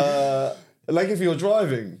 like if you're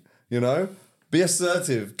driving, you know, be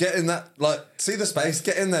assertive, get in that, like, see the space,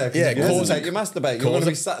 get in there. 'Cause Yeah, if you cause hesitate, a- you masturbate. You're cause going to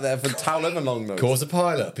a- be sat there for however long, though. Cause a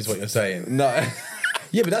pile-up is what you're saying. No.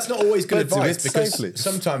 Yeah, but that's not always good But do advice it because safely.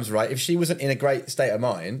 sometimes, right, if she wasn't in a great state of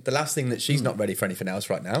mind, the last thing that she's not ready for anything else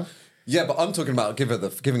right now. Yeah, but I'm talking about giving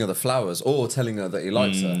her the flowers or telling her that he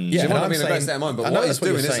likes her. Yeah, She and might not I'm be in a great saying- state of mind, I but know what he's that's what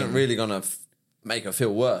you're doing isn't saying. really going to make her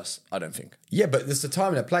feel worse, I don't think. Yeah, but there's a time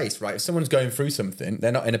and a place, right? If someone's going through something,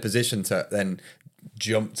 they're not in a position to then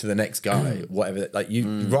jump to the next guy, whatever. Like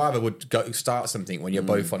you rather would go start something when you're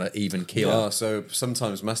both on an even keel. Oh, so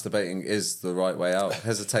sometimes masturbating is the right way out.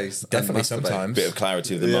 Hesitate. Definitely and masturbate. sometimes. Bit of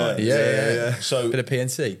clarity of the mind. Yeah. So Bit of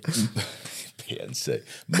PNC. PNC.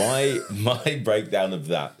 My breakdown of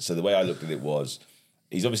that. So the way I looked at it was,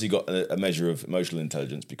 he's obviously got a measure of emotional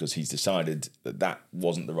intelligence because he's decided that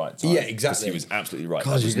wasn't the right time. Yeah, exactly. Because he was absolutely right.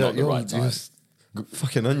 God, that was not the right time.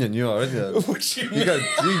 Fucking onion, you are, aren't you? What you You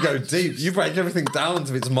go deep. You break everything down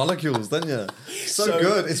to its molecules, don't you? So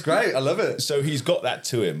good. It's great. I love it. So he's got that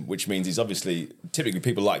to him, which means he's obviously, typically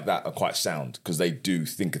people like that are quite sound because they do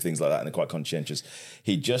think of things like that and they're quite conscientious.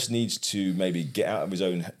 He just needs to maybe get out of his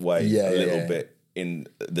own way a little bit in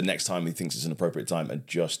the next time he thinks it's an appropriate time and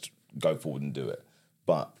just go forward and do it.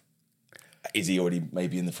 But is he already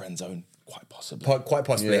maybe in the friend zone? Quite possibly. Quite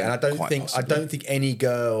possibly. Yeah, And I quite don't possibly. think any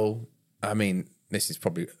girl, I mean, this is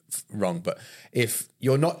probably wrong, but if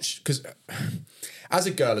you're not, because as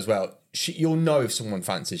a girl as well, you'll know if someone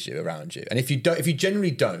fancies you around you. And if you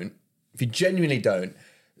genuinely don't,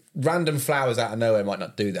 random flowers out of nowhere might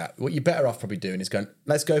not do that. What you're better off probably doing is going,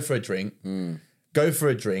 let's go for a drink. Go for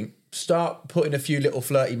a drink. Start putting a few little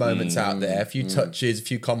flirty moments out there, a few touches, a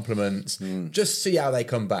few compliments. Just see how they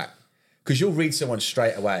come back. Because you'll read someone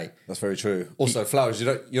straight away. That's very true. Also, flowers.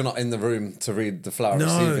 You're not in the room to read the flower No,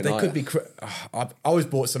 receiving. they are could you? be. I was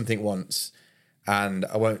bought something once, and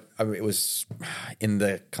it was in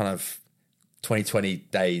the kind of 2020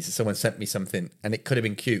 days. Someone sent me something, and it could have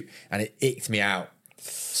been cute, and it icked me out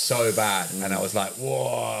so bad, and I was like,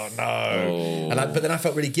 "Whoa, no!" But then I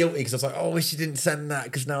felt really guilty because I was like, "Oh, I wish you didn't send that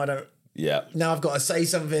because now I don't Yeah. now I've got to say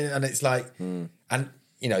something, and it's like, and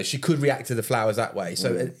you know, she could react to the flowers that way.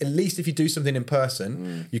 So at least if you do something in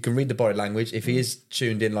person, you can read the body language. If he is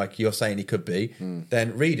tuned in like you're saying he could be,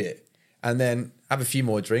 then read it, and then have a few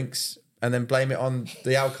more drinks, and then blame it on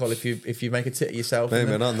the alcohol if you make a tit of yourself. Blame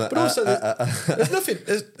it on that. But also,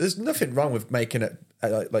 there's nothing wrong with making it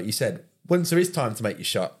like you said. Once there is time to make your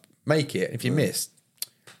shot, make it. If you miss,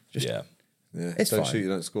 just Yeah. Yeah, It's don't fine. shoot, you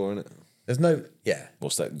don't score, innit? there's no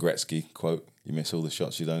What's that Gretzky quote? You miss all the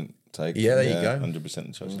shots you don't take. Yeah, there you go. 100% of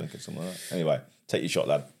the shots you don't get, something like that. Anyway, take your shot,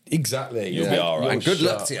 lad. exactly. You'll be all right. And good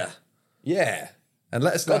luck to you. Yeah, and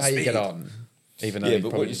let us know how you Godspeed. get on. Even though Yeah, you but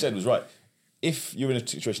probably- what you said was right. If you're in a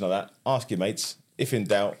situation like that, ask your mates. If in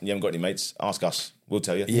doubt and you haven't got any mates, ask us. We'll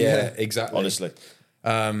tell you. Yeah, exactly. Honestly.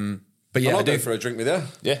 But yeah, I'll I go do. for a drink with you.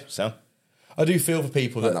 Yeah, sound. I do feel for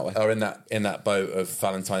people that that way. are in that boat of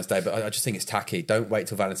Valentine's Day, but I just think it's tacky. Don't wait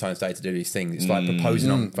till Valentine's Day to do these things. It's like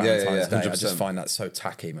proposing on Valentine's Day. I 100%. just find that so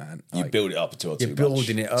tacky, man. You Like, build it up until you're too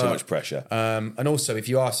building much. it up. Too much pressure. And also, if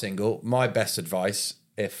you are single, my best advice,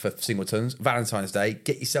 if for singletons, Valentine's Day,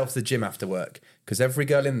 get yourself to the gym after work, because every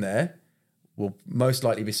girl in there will most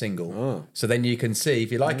likely be single. Oh. So then you can see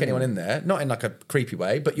if you like anyone in there, not in like a creepy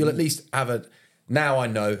way, but you'll at least have a. Now I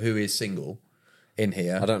know who is single in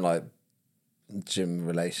here. I don't like gym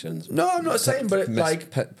relations. No, I'm not saying, but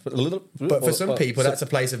but for some people, that's a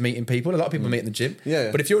place of meeting people. A lot of people meet in the gym.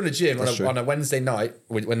 Yeah. But if you're in a gym That's true. on a Wednesday night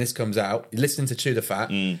when this comes out, you're listening to Chew the Fat,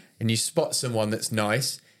 and you spot someone that's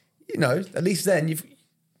nice, you know, at least then you've.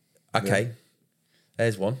 Okay,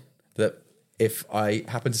 there's one that if I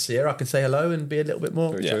happen to see her, I can say hello and be a little bit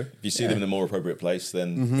more. Yeah. If you see them in a more appropriate place,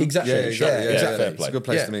 then Exactly. Yeah, exactly. Yeah, exactly. fair It's play. a good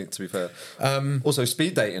place Yeah. to meet, to be fair. Also,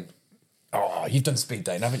 speed dating. Oh, you've done speed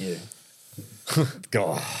dating, haven't you?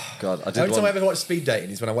 God. God, I The only did time I one. ever watch speed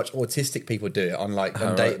dating is when I watch autistic people do it on like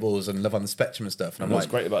Undateables and Love on the Spectrum and stuff. And I'm what's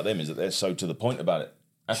like, great about them is that they're so to the point about it.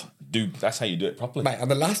 That's how you do it properly. mate, on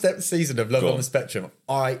the last season of Love Go on on. the Spectrum,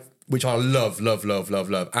 which I love.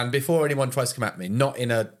 And before anyone tries to come at me, not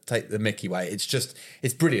in a take the Mickey way, it's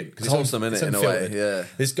brilliant. It's wholesome, innit, in a way, unfiltered. yeah.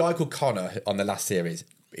 This guy called Connor on the last series,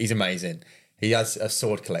 he's amazing. He has a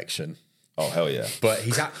sword collection, Oh, hell yeah. but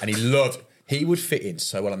he would fit in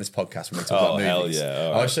so well on this podcast when we talk Oh, about hell movies. yeah,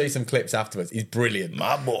 all I'll right. show you some clips afterwards. He's brilliant.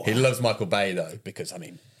 My boy. He loves Michael Bay though, because I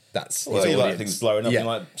mean, that's Well, his you like audience. things blowing up Yeah. in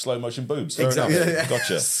like slow motion boobs. Exactly. Fair enough.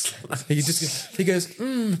 Gotcha. He goes,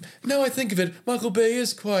 now I think of it, Michael Bay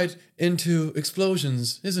is quite into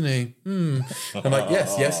explosions, isn't he? I'm like,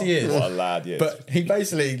 yes, he is. What a lad, yes. But he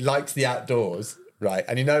basically likes the outdoors, right?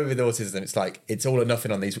 And you know, with autism, it's like, it's all or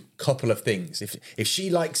nothing on these couple of things.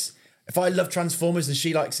 If I love Transformers and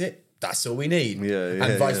she likes it, that's all we need. Yeah,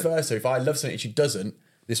 and vice yeah. versa. If I love something and she doesn't,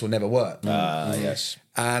 this will never work. Yes.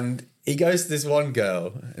 And he goes to this one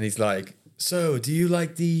girl and he's like, so do you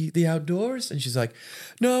like the outdoors? And she's like,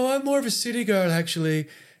 no, I'm more of a city girl, actually.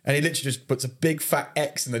 And he literally just puts a big fat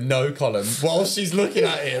X in the no column while she's looking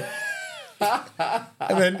at him.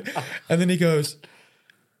 and then he goes,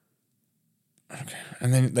 okay.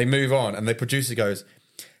 And then they move on and the producer goes,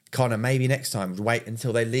 Connor, maybe next time wait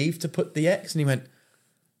until they leave to put the X. And he went,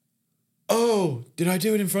 oh, did I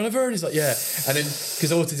do it in front of her? And he's like, yeah. And then,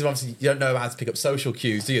 because autism, obviously, you don't know how to pick up social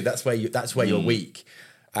cues, do you? That's where you're weak.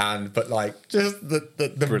 But like, just the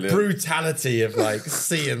brutality of like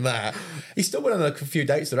seeing that. He still went on a few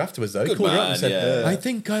dates there afterwards, though. He Good called her up man, and said, yeah. I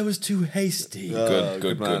think I was too hasty.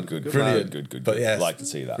 Good, man. good. Brilliant. Good. But yes. Like to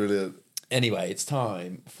see that. Brilliant. Anyway, it's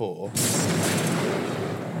time for...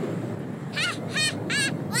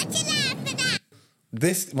 What you laughing at?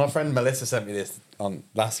 This, my friend Melissa sent me this on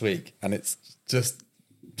last week, and it's just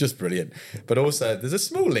brilliant. But also, there's a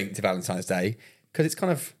small link to Valentine's Day because it's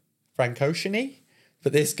kind of Frank-Ocean-y.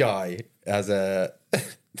 But this guy has a.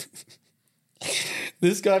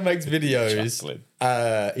 This guy makes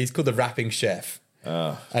videos. He's called the Rapping Chef.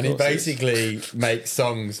 And he basically makes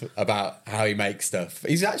songs about how he makes stuff.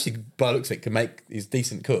 He's actually, by the looks of it, he's a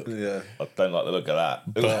decent cook. Yeah. I don't like the look of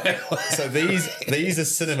that. But, so these are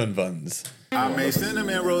cinnamon buns. I make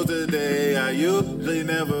cinnamon rolls today. I usually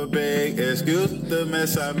never bake. Excuse the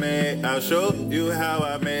mess I made. I'll show you how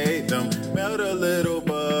I made them. Melt a little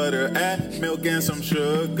butter, add milk and some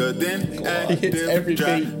sugar, then add Hits every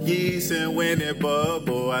dry beat. yeast, and when it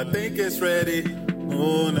bubble, I think it's ready.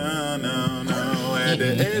 Oh no, add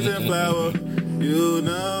the eggs and flour. You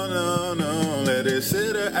no, let it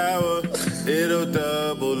sit an hour. It'll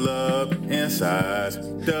double up in size,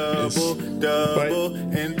 double,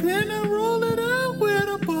 and then I roll it out with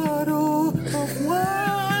a bottle of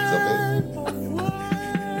wine.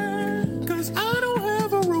 Cause I don't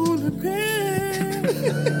have a rolling pin.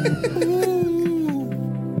 Ooh.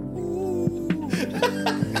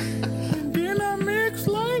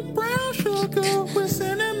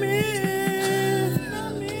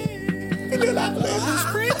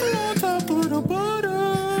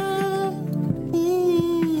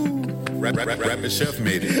 Rapper chef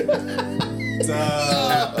made it.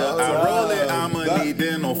 After I roll it, I'ma need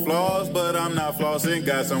dental flaws, but I'm not flossing.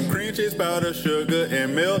 Got some cream cheese, powder, sugar,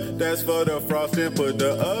 and milk. That's for the frosting. Put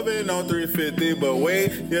the oven on 350, but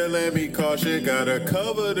wait, yeah, let me caution. Gotta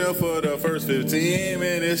cover them for the first 15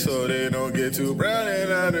 minutes so they don't get too brown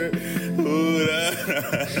and under.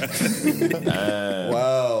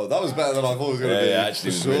 Wow, that was better than I thought it was going to be. Yeah, actually,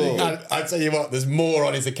 it was really good. And I tell you what, there's more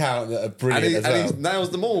on his account that are brilliant as well. And he nails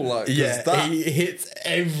them all. Like, 'cause Yeah, that, he hits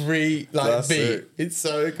every That's beat. it. It's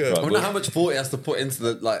so good. I Right. wonder how much thought he has to put into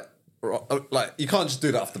the like you can't just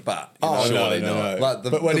do that off the bat. You know? surely not. Like the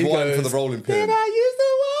But when the he wine goes, for the rolling pin. Did I use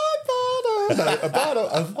the wine bottle? No, a bottle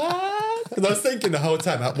of wine. Because I was thinking the whole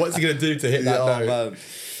time, what's he going to do to hit that Oh note? man,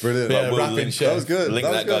 brilliant. Yeah, Like, rapping link- chef. that was good. Link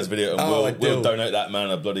that was guy's good. video, and Oh, I we'll do. donate that man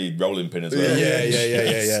a bloody rolling pin as well.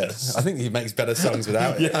 Yeah. I think he makes better songs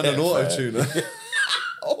without it. And an auto tuner.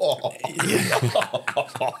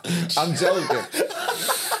 I'm joking.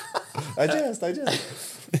 I just.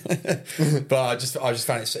 But I just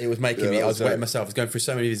found it was making me. that I was was wetting dope. myself. I was going through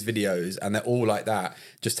so many of his videos, and they're all like that,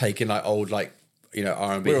 just taking like old R&B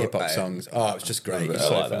We're hip hop all- songs. Oh, it's just great. It's I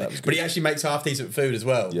so like that. funny. That was But he actually makes half decent food as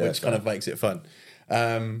well, Yeah, which kind of makes it fun.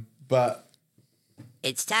 But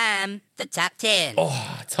It's time, the top 10.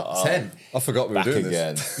 top 10. I forgot we were Back doing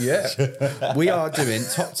again. this. Yeah. We are doing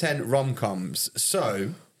top 10 rom-coms.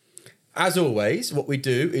 So, as always, what we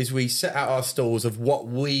do is we set out our stalls of what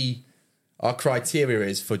our criteria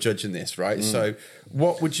is for judging this, right? So,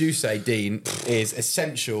 what would you say, Dean, is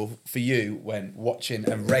essential for you when watching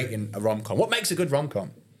and rating a rom-com? What makes a good rom-com?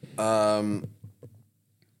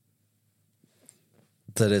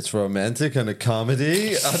 That it's romantic and a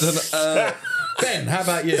comedy. I don't know. Ben, how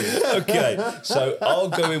about you? Okay, so I'll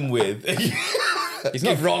go in with. He's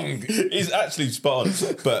not wrong. He's actually spot on.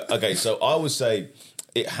 But okay, so I would say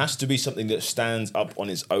it has to be something that stands up on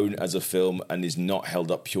its own as a film and is not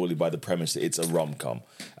held up purely by the premise that it's a rom-com.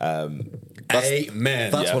 Amen.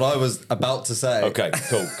 That's Yeah. what I was about to say. Okay,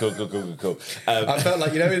 cool. I felt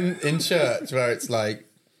like, in church where it's like,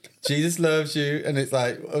 Jesus loves you, and it's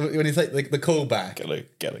like, when it's like the callback.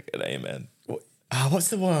 Get an amen. What's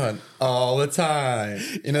the one? All the time.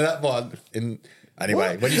 You know that one?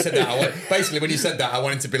 Anyway, when you said that, when you said that, I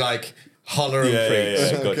wanted to be like, holler and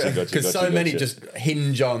preach. Yeah. Gotcha. Because so many just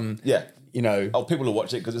hinge on, Oh, people will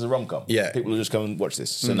watch it because it's a rom-com. Yeah. People will just come and watch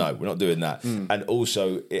this. So no, we're not doing that. And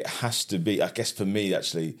also, it has to be, I guess for me,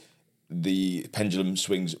 actually, the pendulum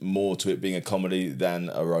swings more to it being a comedy than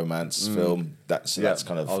a romance film. That's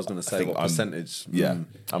kind of... I was going to say, think what I'm- percentage? Yeah,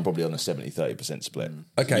 I'm probably on a 70-30% split.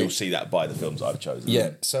 Okay. You'll see that by the films I've chosen. Yeah,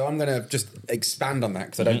 so I'm going to just expand on that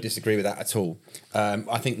because I don't disagree with that at all.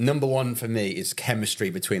 I think number one for me is chemistry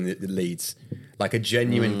between the leads. Like a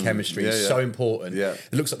genuine chemistry is so important. Yeah.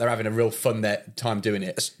 It looks like they're having a real fun time doing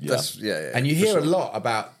it. Yeah. And you for hear sure. a lot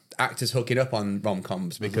about actors hooking up on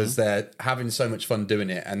rom-coms because they're having so much fun doing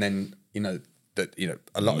it, and then a lot of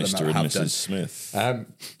Mr. them and have Mrs. done. Smith.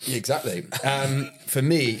 Exactly. For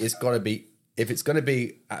me, it's got to be, if it's going to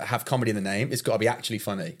be have comedy in the name, it's got to be actually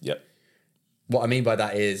funny. Yep. What I mean by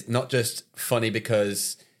that is not just funny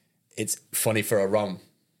because it's funny for a rom,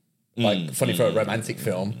 like funny for a romantic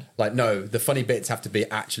film. Like, no, the funny bits have to be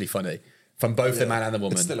actually funny from both the man and the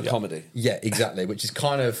woman. It's still a comedy. Yeah, exactly. Which is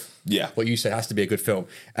kind of what you say has to be a good film.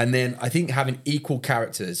 And then I think having equal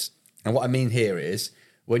characters, and what I mean here is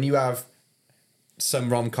when you have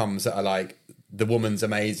some rom-coms that are like the woman's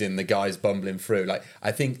amazing, the guy's bumbling through. Like,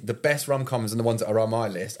 I think the best rom-coms and the ones that are on my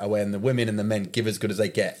list are when the women and the men give as good as they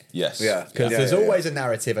get. Yes. Yeah. Because there's always a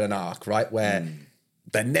narrative and an arc, right, where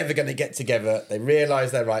they're never going to get together. They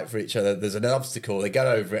realise they're right for each other. There's an obstacle. They get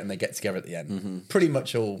over it and they get together at the end. Pretty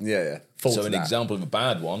much all fall So to an that. example of a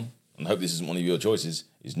bad one, and I hope this isn't one of your choices,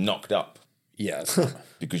 is Knocked Up. Yeah.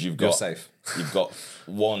 Because you've You're got safe. You've got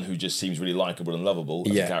one who just seems really likable and lovable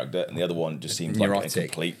as a character, and the other one just seems like a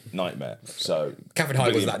Neurotic. complete nightmare. So Catherine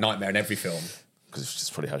Hyde was that nightmare in every film. because it's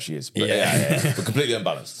just probably how she is. But Yeah. but completely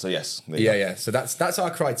unbalanced. So yes, there you go. Yeah. So that's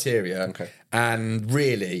our criteria. Okay. And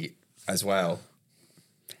really, as well,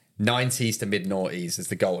 90s to mid noughties is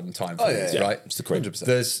the golden time for this, yeah. right? It's the cream.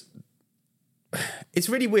 100%. It's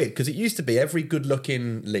really weird because it used to be every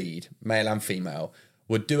good-looking lead, male and female,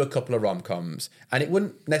 would do a couple of rom-coms, and it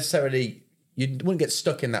wouldn't necessarily, you wouldn't get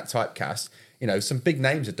stuck in that typecast. Some big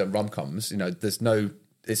names have done rom-coms. It's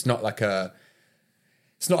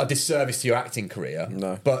not a disservice to your acting career.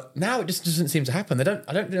 No. But now it just doesn't seem to happen.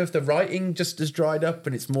 I don't know if the writing just has dried up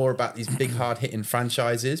and it's more about these big hard-hitting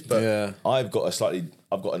franchises. But Yeah. I've got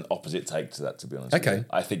an opposite take to that, to be honest. Okay. With you.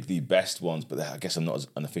 I think the best ones, but I guess I'm not as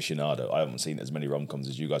an aficionado. I haven't seen as many rom-coms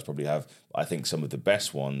as you guys probably have. I think some of the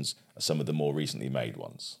best ones are some of the more recently made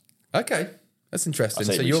ones. Okay, that's interesting. I'd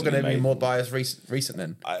say So you're going to recently be made. more biased recent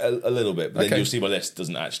then? A little bit, but Okay. then you'll see my list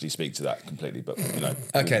doesn't actually speak to that completely. But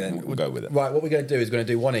Okay, then we'll go with it. Right, what we're going to do is we're going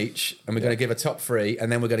to do one each, and we're going to give a top 3,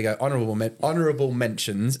 and then we're going to go honourable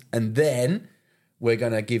mentions, and then we're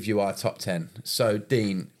going to give you our top 10. So,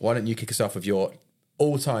 Dean, why don't you kick us off with your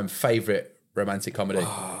all-time favourite romantic comedy? Do you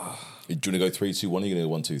want to go 3, 2, 1? Or are you going to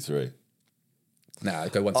go 1, 2, 3? No,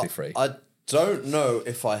 go 1, 2, 3. I don't know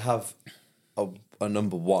if I have a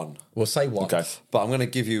number one, We'll say one. Okay. but I'm going to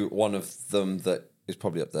give you one of them that is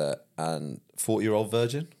probably up there. And 40-Year-Old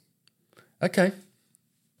Virgin. Okay.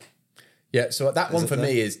 Yeah, so that one it for there?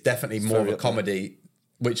 me is definitely more of very a up there. comedy,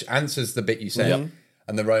 which answers the bit you said. Yep.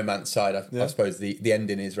 And the romance side, I suppose the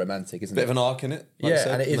ending is romantic, isn't Bit it? of an arc in it. like you Yeah,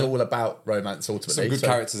 said, and it is you know? all about romance ultimately. some good so-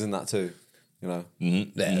 characters in that too. You know,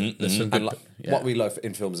 Yeah, there's some good. and like, yeah. what we love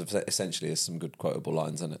in films essentially is some good quotable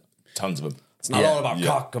lines in it. Tons of them. It's not Yeah. all about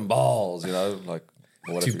cock and balls, you know, like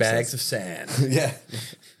or whatever 2 he bags says. of sand. Yeah,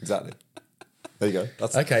 exactly. There you go.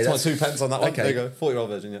 That's Okay, That's my that's- 2 pence on that one. okay. There you go. 40-Year-Old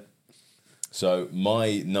Virgin. Yeah. So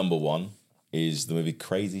my number one is the movie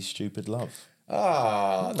Crazy Stupid Love.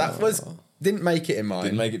 Ah, that didn't make it in mine.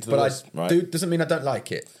 Didn't make it to the but list, I right? doesn't mean I don't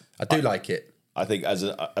like it. I do like it. I think as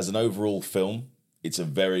an overall film, it's a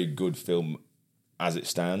very good film as it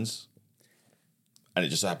stands, and it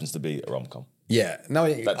just happens to be a rom-com. Yeah,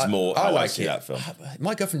 no, That's more how I see that film.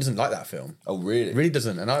 My girlfriend doesn't like that film. Oh, really? Really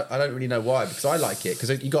doesn't, and I don't really know why, because I like it.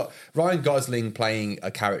 Because you got Ryan Gosling playing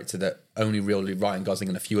a character that only really Ryan Gosling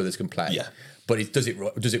and a few others can play. Yeah. but he does it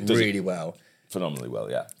really well. Phenomenally well,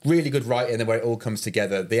 yeah. Really good writing, and where it all comes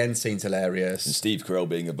together. The end scene's hilarious. And Steve Carell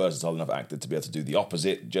being a versatile enough actor to be able to do the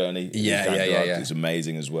opposite journey. in his Yeah, character yeah, arc yeah. is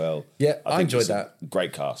amazing as well. Yeah, I think enjoyed it's a that.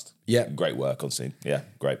 Great cast. Yeah. Great work on scene. Yeah,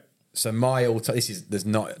 great. So my there's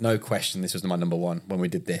no question this was my number one when we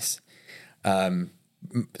did this.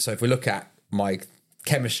 So if we look at my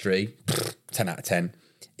chemistry, 10 out of 10,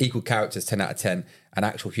 equal characters, 10 out of 10, and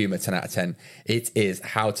actual humour, 10 out of 10, it is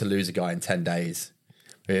How to Lose a Guy in 10 Days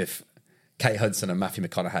with Kate Hudson and Matthew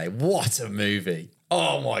McConaughey. What a movie.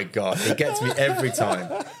 Oh my God. It gets me every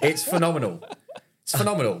time. It's phenomenal. It's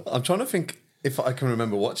phenomenal. I'm trying to think if I can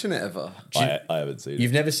remember watching it ever. I haven't seen it.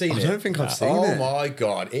 You've never seen it? I don't think I've seen oh it. my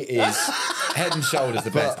God. It is head and shoulders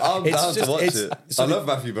the best. But I'm down to watch it. I love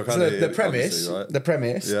Matthew So McConaughey. the premise, obviously, right? the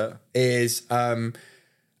premise Yeah. is I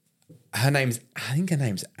think her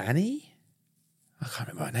name's Annie. I can't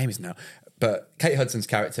remember what her name is now. But Kate Hudson's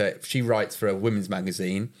character, she writes for a women's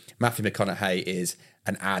magazine. Matthew McConaughey is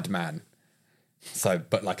an ad man. So,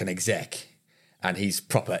 but like an exec. And he's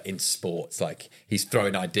proper in sports. Like he's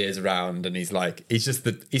throwing ideas around and he's Matthew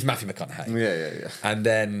McConaughey. Yeah. And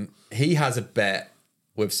then he has a bet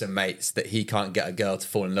with some mates that he can't get a girl to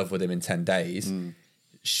fall in love with him in 10 days.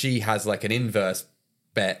 She has like an inverse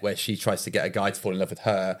bet where she tries to get a guy to fall in love with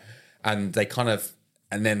her. And they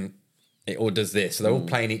and then it all does this. So they're all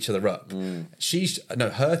playing each other up.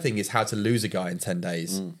 Her thing is how to lose a guy in 10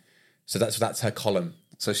 days. So that's her column.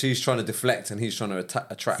 So she's trying to deflect and he's trying to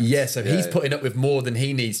attract. Yeah, so he's putting up with more than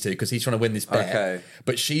he needs to because he's trying to win this bet. Okay.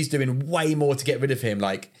 But she's doing way more to get rid of him.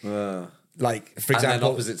 Like for example, And then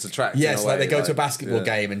opposites attract. Yes, in a like they way, go to a basketball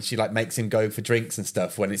game and she like makes him go for drinks and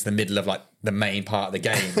stuff when it's the middle of like the main part of the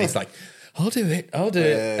game. And he's like, I'll do it.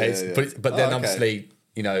 But then obviously,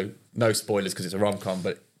 no spoilers because it's a rom-com,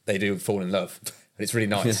 but they do fall in love. And it's really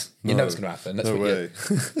nice. You know what's going to happen. That's No what way.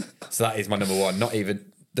 So that is my number one. Not even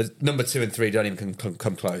the number 2 and 3 don't even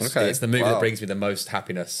come close. Okay, It's the movie wow. that brings me the most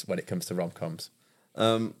happiness when it comes to rom-coms.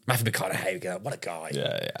 Matthew McConaughey, what a guy.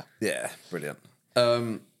 Yeah. Yeah, brilliant.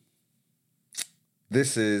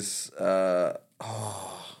 This is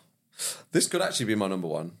this could actually be my number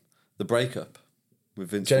one. The Breakup with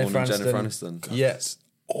Vince Vaughn and Jennifer Aniston. Yes.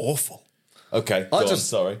 Awful. Okay,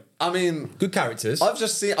 sorry. I mean, Good characters. I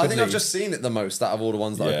think I've lead. just seen it the most out of all the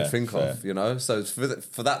ones that I Yeah, can think fair. of. So it's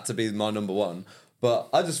for that to be my number one. But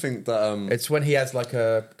I just think that It's when he has like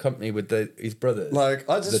a company with his brothers. Like,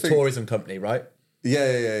 I just the think- tourism company, right?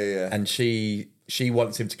 yeah. And she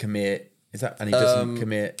wants him to commit. Is that? And he doesn't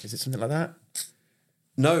commit. Is it something like that?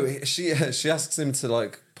 No, she asks him to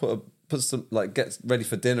like put some like get ready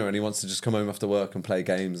for dinner, and he wants to just come home after work and play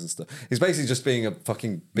games and stuff. He's basically just being a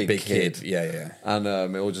fucking big kid. Yeah. And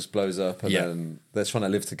it all just blows up, and Yeah. then they're trying to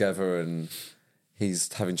live together, and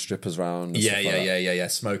he's having strippers round. And stuff like that. Yeah.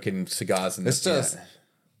 Smoking cigars and It's just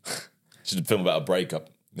Should a film about a breakup.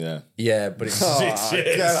 Yeah. yeah, but it's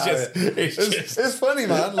it's funny,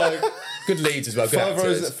 man. Like good leads as well. Good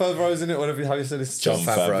actors. Favreau's in it, whatever how you said it's John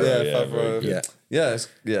Favreau. Yeah, very Favreau. good.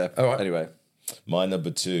 Yeah. All right. Anyway, My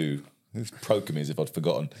number 2. It's poking me as if I'd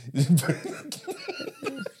forgotten.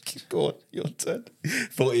 Go on, your turn.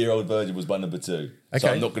 40-Year-Old Virgin was my number 2. So Okay.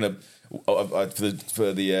 I'm not going to,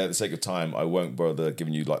 for the sake of time, I won't bother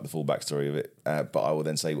giving you like the full backstory of it. But I will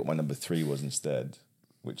then say what my number 3 was instead,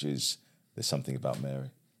 which is There's Something About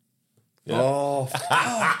Mary. Yeah. Oh,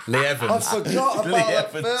 Lee Evans. I forgot about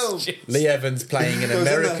that film. Lee Evans playing an Goes in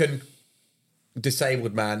there. American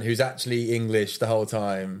disabled man who's actually English the whole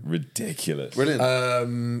time. Ridiculous.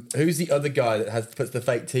 Brilliant. Who's the other guy that puts the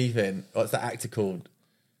fake teeth in? What's that actor called?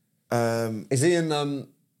 Is he in?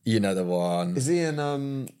 You know the one. Is he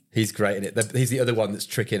in? He's great in it. He's the other one that's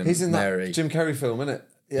tricking He's in Mary. that Jim Carrey film, isn't it?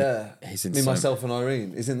 Yeah. He's in Me, some- Myself, and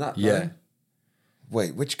Irene. He's in that. Yeah. no?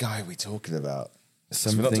 Wait, which guy are we talking about?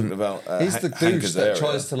 Something- We're not talking about. He's the Hank douche that Azaria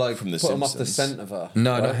tries to like from The put him off the Simpsons. scent of her.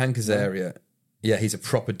 No, right? not Hank Azaria. Yeah, he's a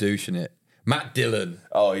proper douche in it. Matt Dillon.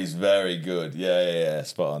 Oh, he's very good. Yeah.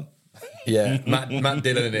 Spot on. Yeah, Matt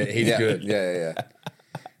Dillon in it. He's Yeah, good. yeah.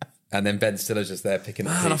 And then Ben Stiller's just there picking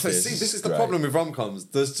up Man, pieces. see, this is the Great. problem with rom-coms.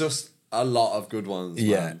 There's just a lot of good ones.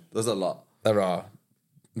 Yeah. Man. There's a lot. There are.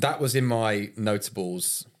 That was in my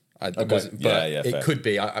notables. It Okay. wasn't, Yeah, but yeah, it fair. could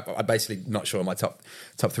be. I'm basically not sure on my top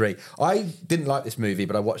 3. I didn't like this movie,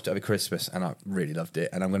 but I watched it over Christmas and I really loved it.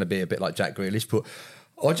 And I'm going to be a bit like Jack Grealish, but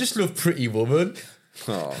I just love Pretty Woman.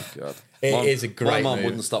 Oh god, It is a great My mum movie.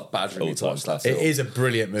 wouldn't stop badgering me to All-time watch that. It film. is a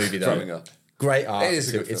brilliant movie, though. Growing up. Great art. It is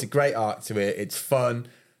a good It's a film. great art to it. It's fun.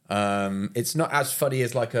 It's not as funny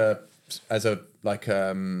as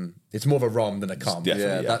it's more of a rom than a com. Definitely,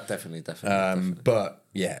 Yeah, yeah. that definitely. But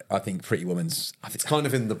yeah, I think Pretty Woman's. It's kind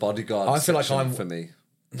of in the Bodyguard. I feel like section I'm- for me.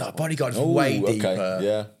 No, Bodyguard's Ooh, way okay. deeper.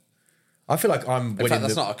 Yeah. I feel like I'm In winning. fact,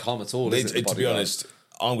 that's not a com at all. Is it, The To be Bodyguard? honest,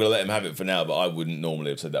 I'm going to let him have it for now, but I wouldn't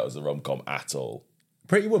normally have said that was a rom-com at all.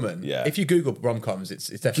 Pretty Woman. Yeah. If you Google rom-coms, it's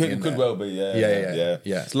definitely in Could there. well be, yeah.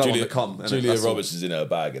 Yeah. It's low on the com, isn't it? Julia That's all. Roberts is in her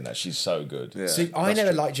bag in that. She's so good. Yeah, See, I that's never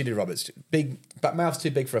true. liked Julia Roberts. Big, but mouth's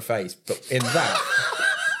too big for a face. But in that,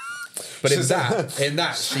 she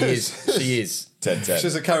is. 10-10.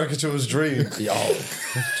 She's a caricature's dream. Oh.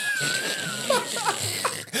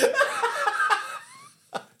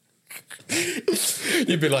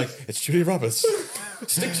 You'd be like, it's Julia Roberts.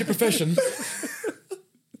 Stick to your profession.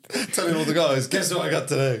 Telling all the guys, guess what I got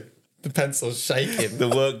today? The pencil's shaking. The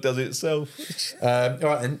work does itself. All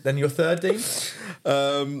right, then your third, Dean.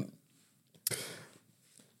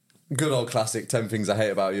 Good old classic 10 Things I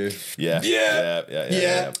Hate About You. Yeah.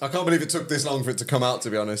 I can't believe it took this long for it to come out, to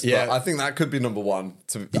be honest. Yeah. But I think that could be number one.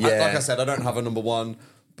 Yeah. Like I said, I don't have a number one,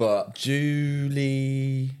 but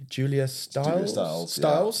Julia Stiles.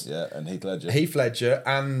 Stiles. Yeah, and Heath Ledger. Heath Ledger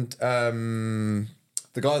and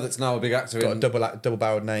the guy that's now a big actor got a in...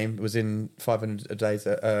 double-barreled name, was in 500 Days.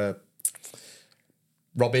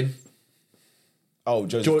 Robin. Oh,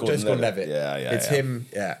 Joseph Gordon-Levitt. Yeah. It's him.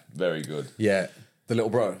 Yeah. Very good. Yeah. The little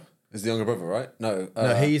bro. Is the younger brother, right? No.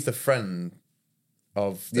 No, he's the friend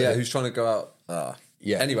of. Yeah, who's trying to go out...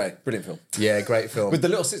 Yeah. Anyway, brilliant film. Yeah, great film. With the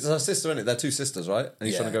little sister, her sister in it. They're two sisters, right? And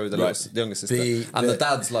he's Yeah. trying to go with the, Right. the younger sister. The The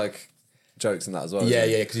dad's like jokes in that as well. yeah, isn't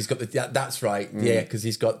he? yeah, because he's got the. That's right. Yeah, because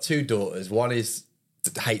he's got 2 daughters. One is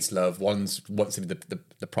hates love. Wants to be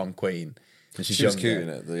the prom queen. And she's She was younger. cute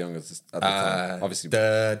in it, the youngest at the time. Obviously,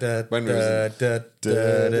 When we was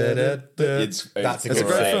It's That's a It's a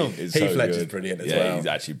good great film. film. It's Heath so Ledger's good. brilliant as yeah, well. he's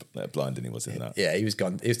actually blind and he was in that. Yeah, he was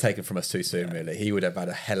gone. He was taken from us too soon. Really, he would have had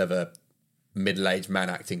a hell of a middle-aged man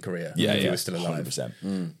acting career. Yeah, if he yeah, was still alive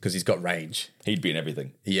 100%. because he's got range. He'd be in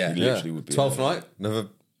everything. Yeah. He Yeah. literally would be. 12th in Night, never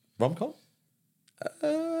rom-com?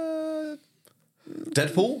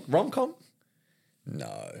 Deadpool, rom-com?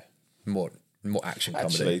 No, more action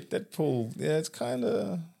comedy. Actually, Deadpool, yeah, it's kind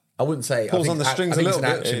of. I wouldn't say. Pulls I on think, the strings I think a it's an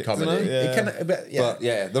little bit, action isn't comedy. it? It can, but, yeah. But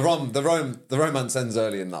yeah, the romance ends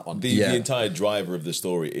early in that one. The entire driver of the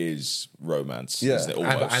story is romance. Yeah. isn't it? And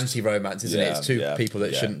Almost. anti-romance, isn't it? Yeah, It's two yeah, people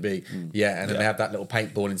that yeah. shouldn't be. Yeah, and then they have that little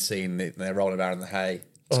paintballing scene. They're rolling around in the hay.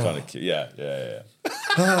 It's kind of cute. Yeah.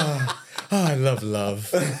 Oh, I love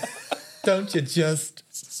love. Don't you just?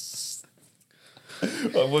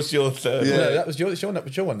 Well, what's your third? No, one? that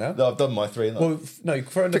was your one now. No, I've done my 3. Well, no,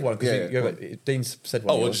 for another one because yeah, Dean's said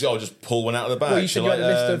one. Oh, of yours. I'll just pull one out of the bag. Well, you said shall you had I? a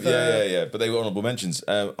list of, Yeah. But they were honourable mentions.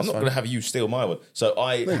 I'm not going to have you steal my one. So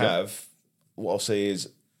I have, what I'll say is,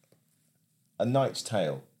 A Knight's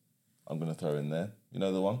Tale. I'm going to throw in there. You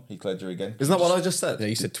know the one? Heath Ledger again. Isn't that what I just said? No,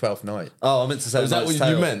 you said 12th Night. Oh, I meant to say Is that Knight's what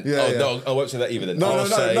you Tale. meant? Yeah, oh, yeah. no, I won't say that either then. No, I'll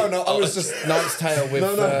say- I was just... Knight's Tale with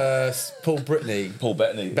Paul Bettany. Paul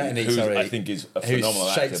Bettany, who sorry. I think is a Who's phenomenal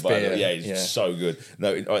actor. By the way. Shakespeare, Yeah, he's yeah. so good.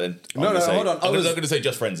 No, all right then. No, hold on. I'm going to say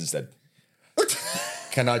Just Friends instead.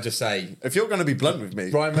 Can I just say If you're going to be blunt with me,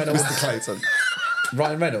 Ryan Reynolds. Mr. Clayton.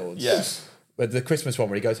 Ryan Reynolds? Yeah. With the Christmas one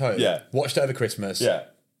where he goes home. Yeah. Watched it over Christmas. Yeah,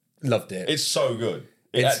 Loved it. it's so good.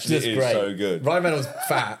 It It's actually just is great. so good. Ryan Reynolds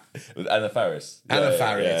fat. With Anna Faris. Anna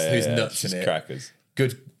Faris, who's nuts She's in it. crackers.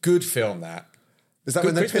 Good film that. Is that Good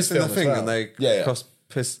when they Christmas piss in the film as thing well. and they Yeah. cross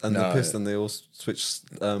piss and No. the piss and they all switch?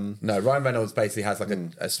 No, Ryan Reynolds basically has like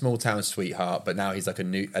a small town sweetheart, but now he's like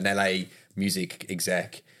an LA music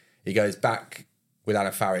exec. He goes back with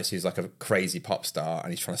Anna Faris, who's like a crazy pop star,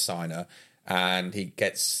 and he's trying to sign her. And he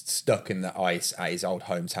gets stuck in the ice at his old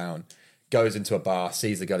hometown, goes into a bar,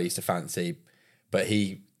 sees the girl he used to fancy, but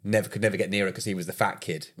he could never get near her because he was the fat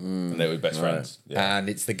kid. And they were best friends. Yeah. And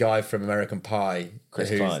it's the guy from American Pie, Chris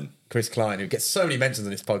Klein. Chris Klein, who gets so many mentions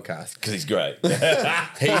on this podcast. Because he's great.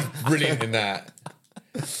 He's brilliant in that.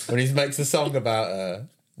 When he makes a song about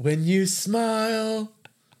when you smile.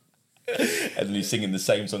 And then he's singing the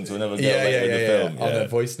same song to another girl Yeah, later in the film. On the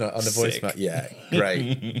voice note. On the voice Sick. note. Yeah,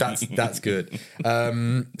 great. That's good.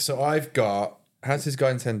 So I've got how's this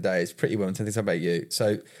going in 10 days? Pretty well. 10 things about you.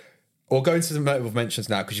 So we'll go into some notable mentions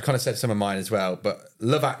now because you kind of said some of mine as well. But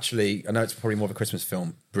Love Actually, I know it's probably more of a Christmas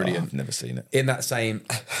film. Brilliant. I've never seen it. In that same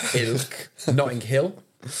ilk, Notting Hill.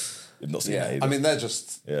 I've not seen Yeah, it either. I mean they're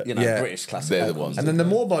just Yeah. British classic. They're the icons. ones. And then the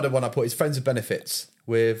more modern one I put is Friends with Benefits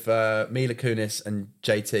with Mila Kunis and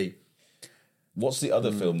JT. What's the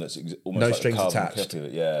other film that's almost No like Strings carbon Attached. copy of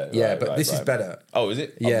it? Yeah, Yeah, right, but right, this is right. better. Oh, is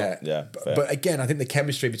it? Yeah, Fair. But again, I think the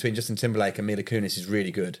chemistry between Justin Timberlake and Mila Kunis is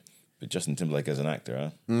really good. But Justin Timberlake as an actor, huh?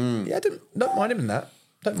 Yeah, I don't mind him in that.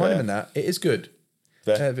 Don't mind Fair. him in that. It is good.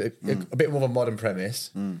 Fair. A bit more of a modern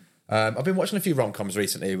premise. I've been watching a few rom-coms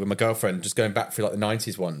recently with my girlfriend, just going back through like the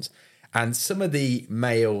 90s ones. And some of the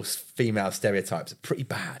male-female stereotypes are pretty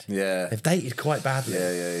bad. Yeah. They've dated quite badly.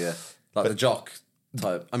 Yeah. Like the jock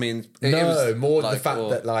type. I mean, More the like, fact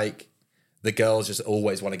that like the girls just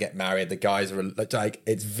always want to get married. The guys are like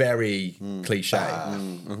it's very cliche.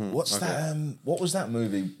 What's that? What was that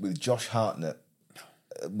movie with Josh Hartnett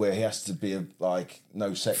where he has to be like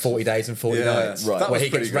no sex? 40 days and 40 Yeah. nights. Right. That Where was he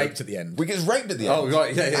gets pretty good. raped at the end. We gets raped at the end. Oh,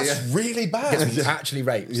 right, yeah, That's really bad. Actually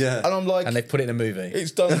raped. Yeah. And I'm like, And they've put it in a movie.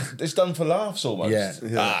 it's done for laughs almost.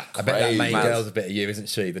 Yeah. I bet that main crazy. girl's a bit of you, isn't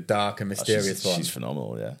she? The dark and mysterious one. She's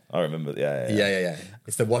phenomenal. Yeah, I remember. Yeah. Yeah.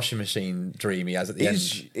 It's the washing machine dream he has at the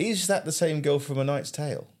Is that the same girl from A Knight's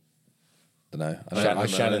Tale? end. I don't know.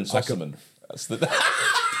 Shannon Sossaman. That's the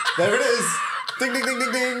there it is. Ding ding ding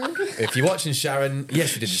ding ding. If you're watching Sharon,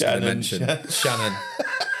 yes, you did just Shannon, mention Shannon.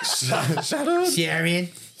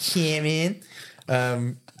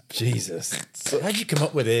 Jesus. How'd you come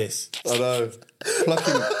up with this? I know.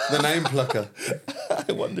 Plucking the name plucker.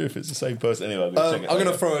 I wonder if it's the same person. Anyway, I'm going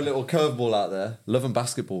to throw a little curveball out there. Love and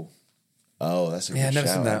Basketball. Oh, that's a Yeah, good never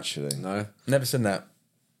shout, seen that. actually. No. Never seen that.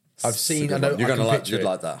 I've seen. I know. You're I going to can like. picture You'd it.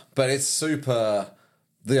 like that. But it's super.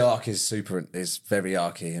 The arc is super. Is very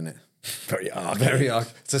archy, isn't it? Very arc. Very arc.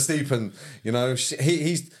 To Stephen, you know,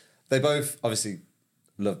 he's. They both obviously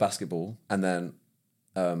love basketball, and then,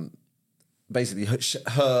 basically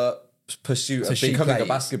her pursuit So of she becoming a played?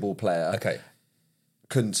 basketball player. Okay.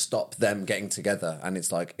 Couldn't stop them getting together, and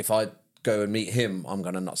it's like if I go and meet him, I'm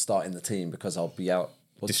gonna not start in the team because I'll be out.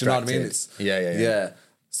 Well, do you know what I mean? Distracted. Yeah.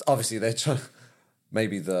 So obviously, they're trying.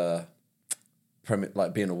 Maybe the premise,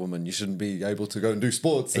 like being a woman, you shouldn't be able to go and do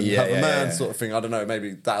sports and have a man sort of thing. I don't know.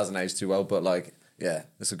 Maybe that hasn't aged too well, but like, yeah,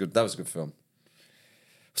 that was a good film.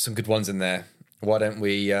 Some good ones in there. Why don't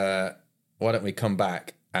we come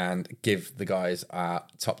back and give the guys our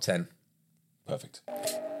top 10? Perfect.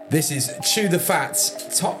 This is Chew the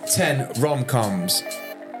Fats top 10 rom-coms.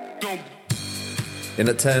 In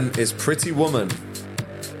at 10 is Pretty Woman.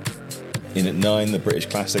 In at 9, the British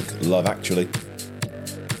classic Love Actually.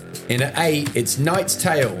 In at 8, it's Knight's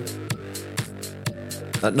Tale.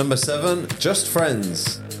 At number 7, Just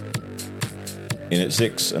Friends. In at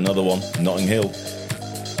 6, another one, Notting Hill.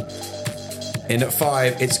 In at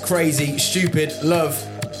 5, it's Crazy Stupid Love.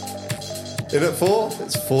 In at 4,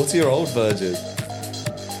 it's 40-Year-Old Virgin.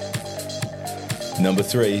 Number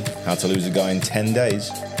 3, How to Lose a Guy in 10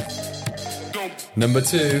 Days. Number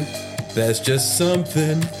 2, There's Just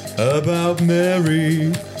Something About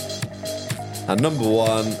Mary. And number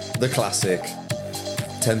 1, the classic,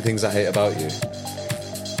 10 Things I Hate About You.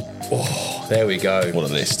 There we go. What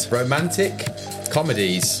a list. Romantic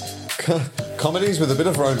comedies. Comedies with a bit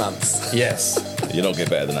of romance. Yes. You don't get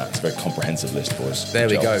better than that. It's a very comprehensive list, boys. There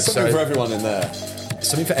we Good go. job. Something for everyone in there.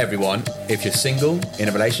 Something for everyone. If you're single, in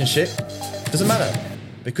a relationship, doesn't matter.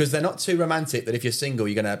 Because they're not too romantic that if you're single,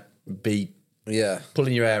 you're going to be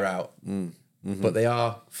pulling your hair out. But they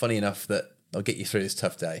are funny enough that they'll get you through this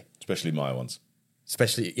tough day. Especially my ones.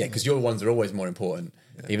 Especially, because your ones are always more important,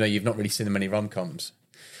 even though you've not really seen many rom-coms.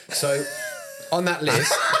 So, on that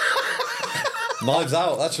list... Knives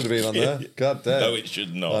Out, that should have been on there. God damn. No, it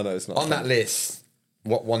should not. Oh, no, it's not. On that list,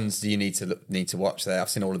 what ones do you need to watch there? I've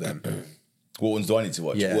seen all of them. What ones do I need to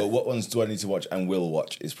watch? Yeah. Well, what ones do I need to watch and will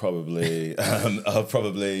watch is probably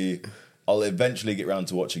I'll eventually get round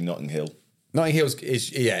to watching Notting Hill. Notting Hill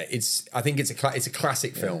I think it's a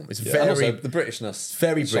classic film. It's And very also the Britishness,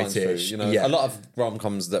 very shines through. British. You know, Yeah. a lot of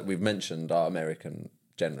rom-coms that we've mentioned are American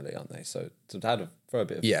generally, aren't they? So to add throw a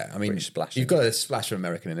bit of I mean, British splash. you've got a splash of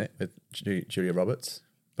American in it with Julia Roberts,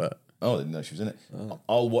 but Oh, I didn't know she was in it.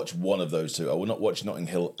 I'll watch one of those two. I will not watch Notting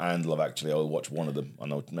Hill and Love Actually. I will watch one of them,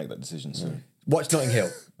 and I'll make that decision soon. watch Notting Hill.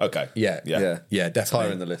 Okay. Yeah, Yeah. yeah, It's definitely.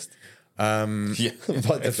 higher in the list. Yeah.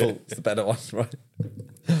 By default, it's the better one, right?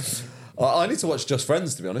 I need to watch Just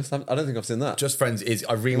Friends, to be honest. I don't think I've seen that. Just Friends I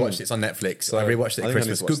rewatched it. It's on Netflix. So, I rewatched it I at think I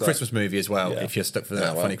need Christmas. to watch Good that. Christmas movie as well. Yeah. If you're stuck for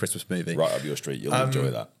that funny Christmas movie, Right up your street. You'll enjoy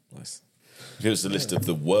that. Nice. Here's the list of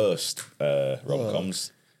the worst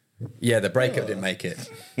rom-coms. Yeah, the breakup didn't make it.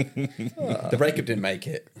 The breakup didn't make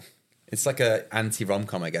it. It's like a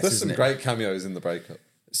anti-rom-com, I guess, There's isn't some it? great cameos in the breakup.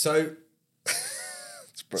 So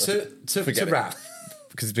to Forget it. wrap,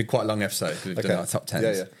 because it's been quite a long episode because we've done our top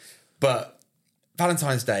 10s. Yeah. But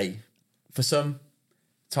Valentine's Day, for some,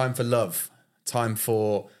 time for love, time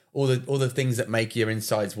for all the things that make your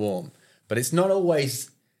insides warm. But it's not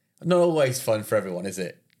always fun for everyone, is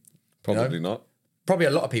it? Probably not. Probably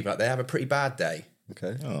a lot of people out there have a pretty bad day.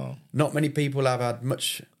 Okay. Oh. Not many people have had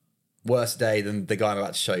much worse day than the guy I'm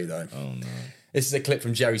about to show you, though. Oh, no. This is a clip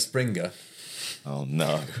from Jerry Springer, Oh,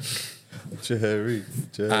 no. Jerry.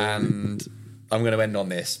 and I'm going to end on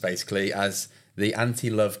this, basically, as the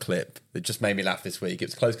anti-love clip that just made me laugh this week. It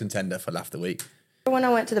was a close contender for Laugh of the Week. When I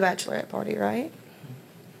went to the bachelorette party, right?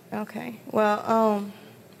 Okay. Well,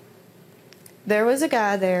 there was a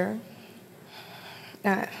guy there.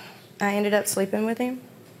 I ended up sleeping with him.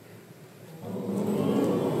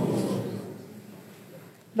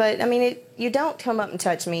 But, I mean, you don't come up and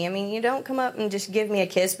touch me. I mean, you don't come up and just give me a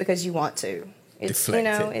kiss because you want to. It's, Deflect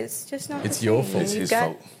you know, it. it's just not It's the your thing. fault. It's You've his got-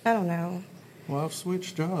 fault. I don't know. Well, I've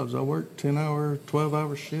switched jobs. I work 10-hour,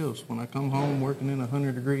 12-hour shifts. When I come home working in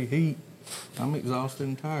 100-degree heat, I'm exhausted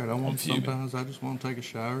and tired. fuming. Sometimes I just want to take a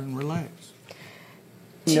shower and relax.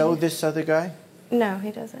 You know this other guy? No,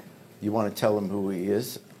 he doesn't. You want to tell him who he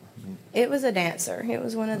is? It was a dancer. It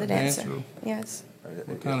was one of the A dancers. dancer? Yes.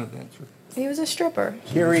 What kind of dancer? He was a stripper.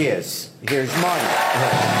 Here he is. Here's money.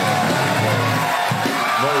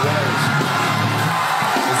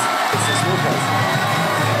 It's a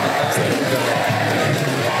small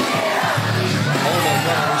Oh my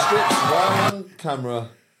god, strips, camera.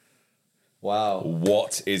 Wow.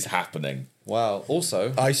 What is happening? Wow.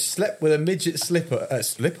 Also, I slept with a midget stripper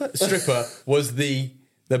was the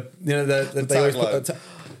they always put tagline.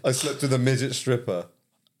 I slept with a midget stripper.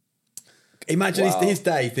 imagine Wow. his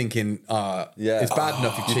day thinking, Yeah. it's bad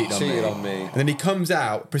enough you cheated, cheated on on me. me. And then he comes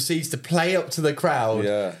out, proceeds to play up to the crowd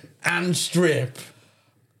Yeah. and strip.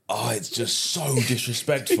 Oh, it's just so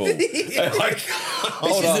disrespectful. Like, This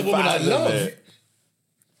is the woman I love.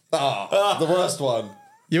 The worst one.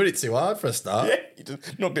 You hit it too hard for a start. Yeah, you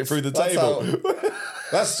just knocked it through the That's table.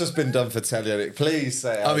 That's just been done for telly. Please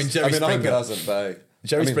say it. I mean, Jerry I hope it Springer. hasn't, but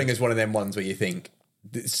Jerry I mean, Springer's one of them ones where you think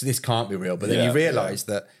this can't be real, but then Yeah, you realise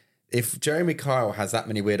that if Jeremy Kyle has that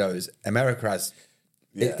many weirdos, America has.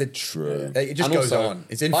 True. It just And goes also, on.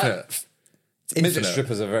 It's infinite. It's midget infinite.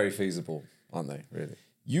 strippers are very feasible, aren't they? Really.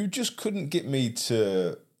 You just couldn't get me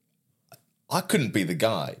to... I couldn't be the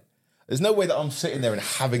guy. There's no way that I'm sitting there and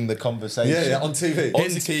having the conversation. Yeah, on TV. On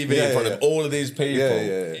TV Yeah, in front yeah. of all of these people.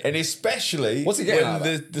 Yeah. And especially What's he getting out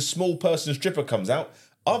when of the small person stripper comes out,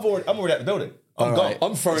 I'm already at the building. I'm All gone. right.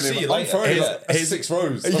 I'm throwing See him. you I'm later. throwing him Here's- at 6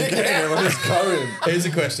 rows. I'm Yeah. getting him. I'm just going. Here's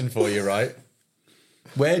a question for you, right?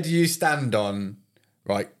 Where do you stand on,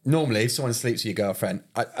 right? Normally, if someone sleeps with your girlfriend,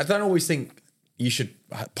 I don't always think you should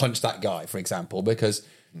punch that guy, for example, because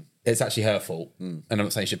it's actually her fault. And I'm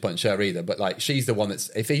not saying you should punch her either, but like she's the one that's,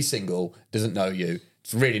 if he's single, doesn't know you,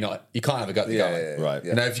 it's really not, you can't have a go at the guy. Right.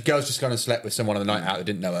 You know, if your girl's just gone and slept with someone on the night out that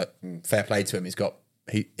didn't know her, fair play to him.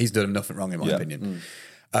 He's done nothing wrong in my Yeah. opinion.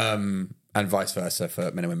 And vice versa for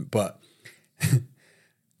men and women. But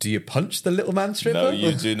do you punch the little man stripper? No,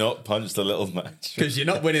 you do not punch the little man. Because you're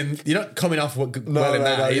not winning, you're not coming off well in No,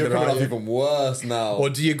 that you're either, coming are off you? even worse now. Or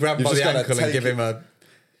do you grab You've by the just gotta ankle and take give it- him a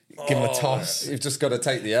toss? You've just got to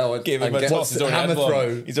take the L and Give him and a get toss. He's already hammer had one.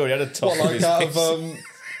 throw. He's already had a toss. What, like with out his of face.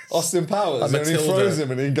 Austin Powers, Like and he Matilda. throws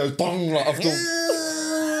him and he goes bong like off the.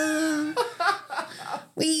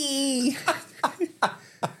 Wee.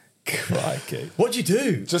 Crikey. What'd you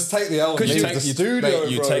do? Just take the L and 'Cause leave you the take- studio. mate,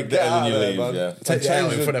 you bro. take the Get L and out you of there, leave, man. yeah. Take the L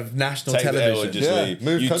in change front of national Take the L television. and just Yeah, leave.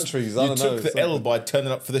 move You countries, You I don't know, took the something. L by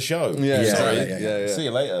turning up for the show. Yeah, Yeah, sorry. yeah, yeah. Yeah. See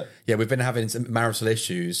you later. Yeah, we've been having some marital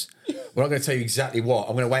issues We're not going to tell you exactly what.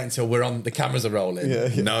 I'm going to wait until the cameras are rolling. Yeah.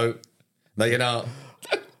 No, you're not.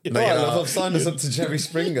 No, Right, you're love, not. I've signed us up to Jerry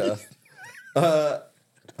Springer.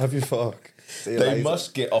 Have you fuck? See you They later.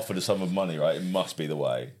 must get offered a sum of money, right? It must be the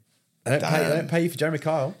way. They don't pay you for Jeremy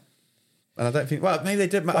Kyle. And I don't think... Well, maybe they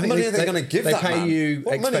did. I What think money are they going to give They that pay man? you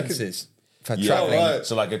What money expenses for Yeah, travelling. right.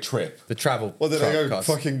 So like a trip. The travel. Well, did they go cost.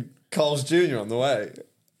 fucking Carl's Jr. on the way?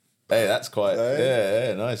 Hey, that's quite... Hey.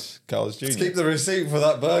 Yeah, nice. Carl's Jr. Let's keep the receipt for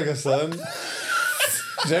that burger, son.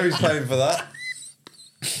 Jerry's paying for that.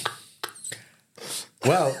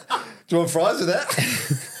 Well, Do you want fries with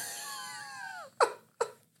that?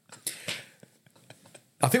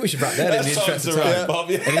 I think we should wrap there in the That's interest of time to time. wrap up,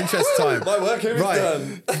 yeah. In the interest of time. My work here is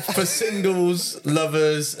done. For singles,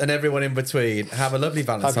 lovers, and everyone in between, have a lovely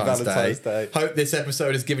Valentine's, Valentine's Day. Hope this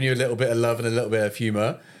episode has given you a little bit of love and a little bit of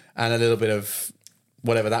humour and a little bit of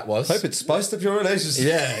whatever that was. Hope it spiced up your relationship.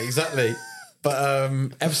 Yeah, exactly. But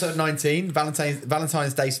episode 19,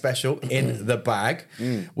 Valentine's Day special in the bag.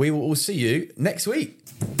 We will see you next week.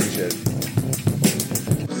 Appreciate it.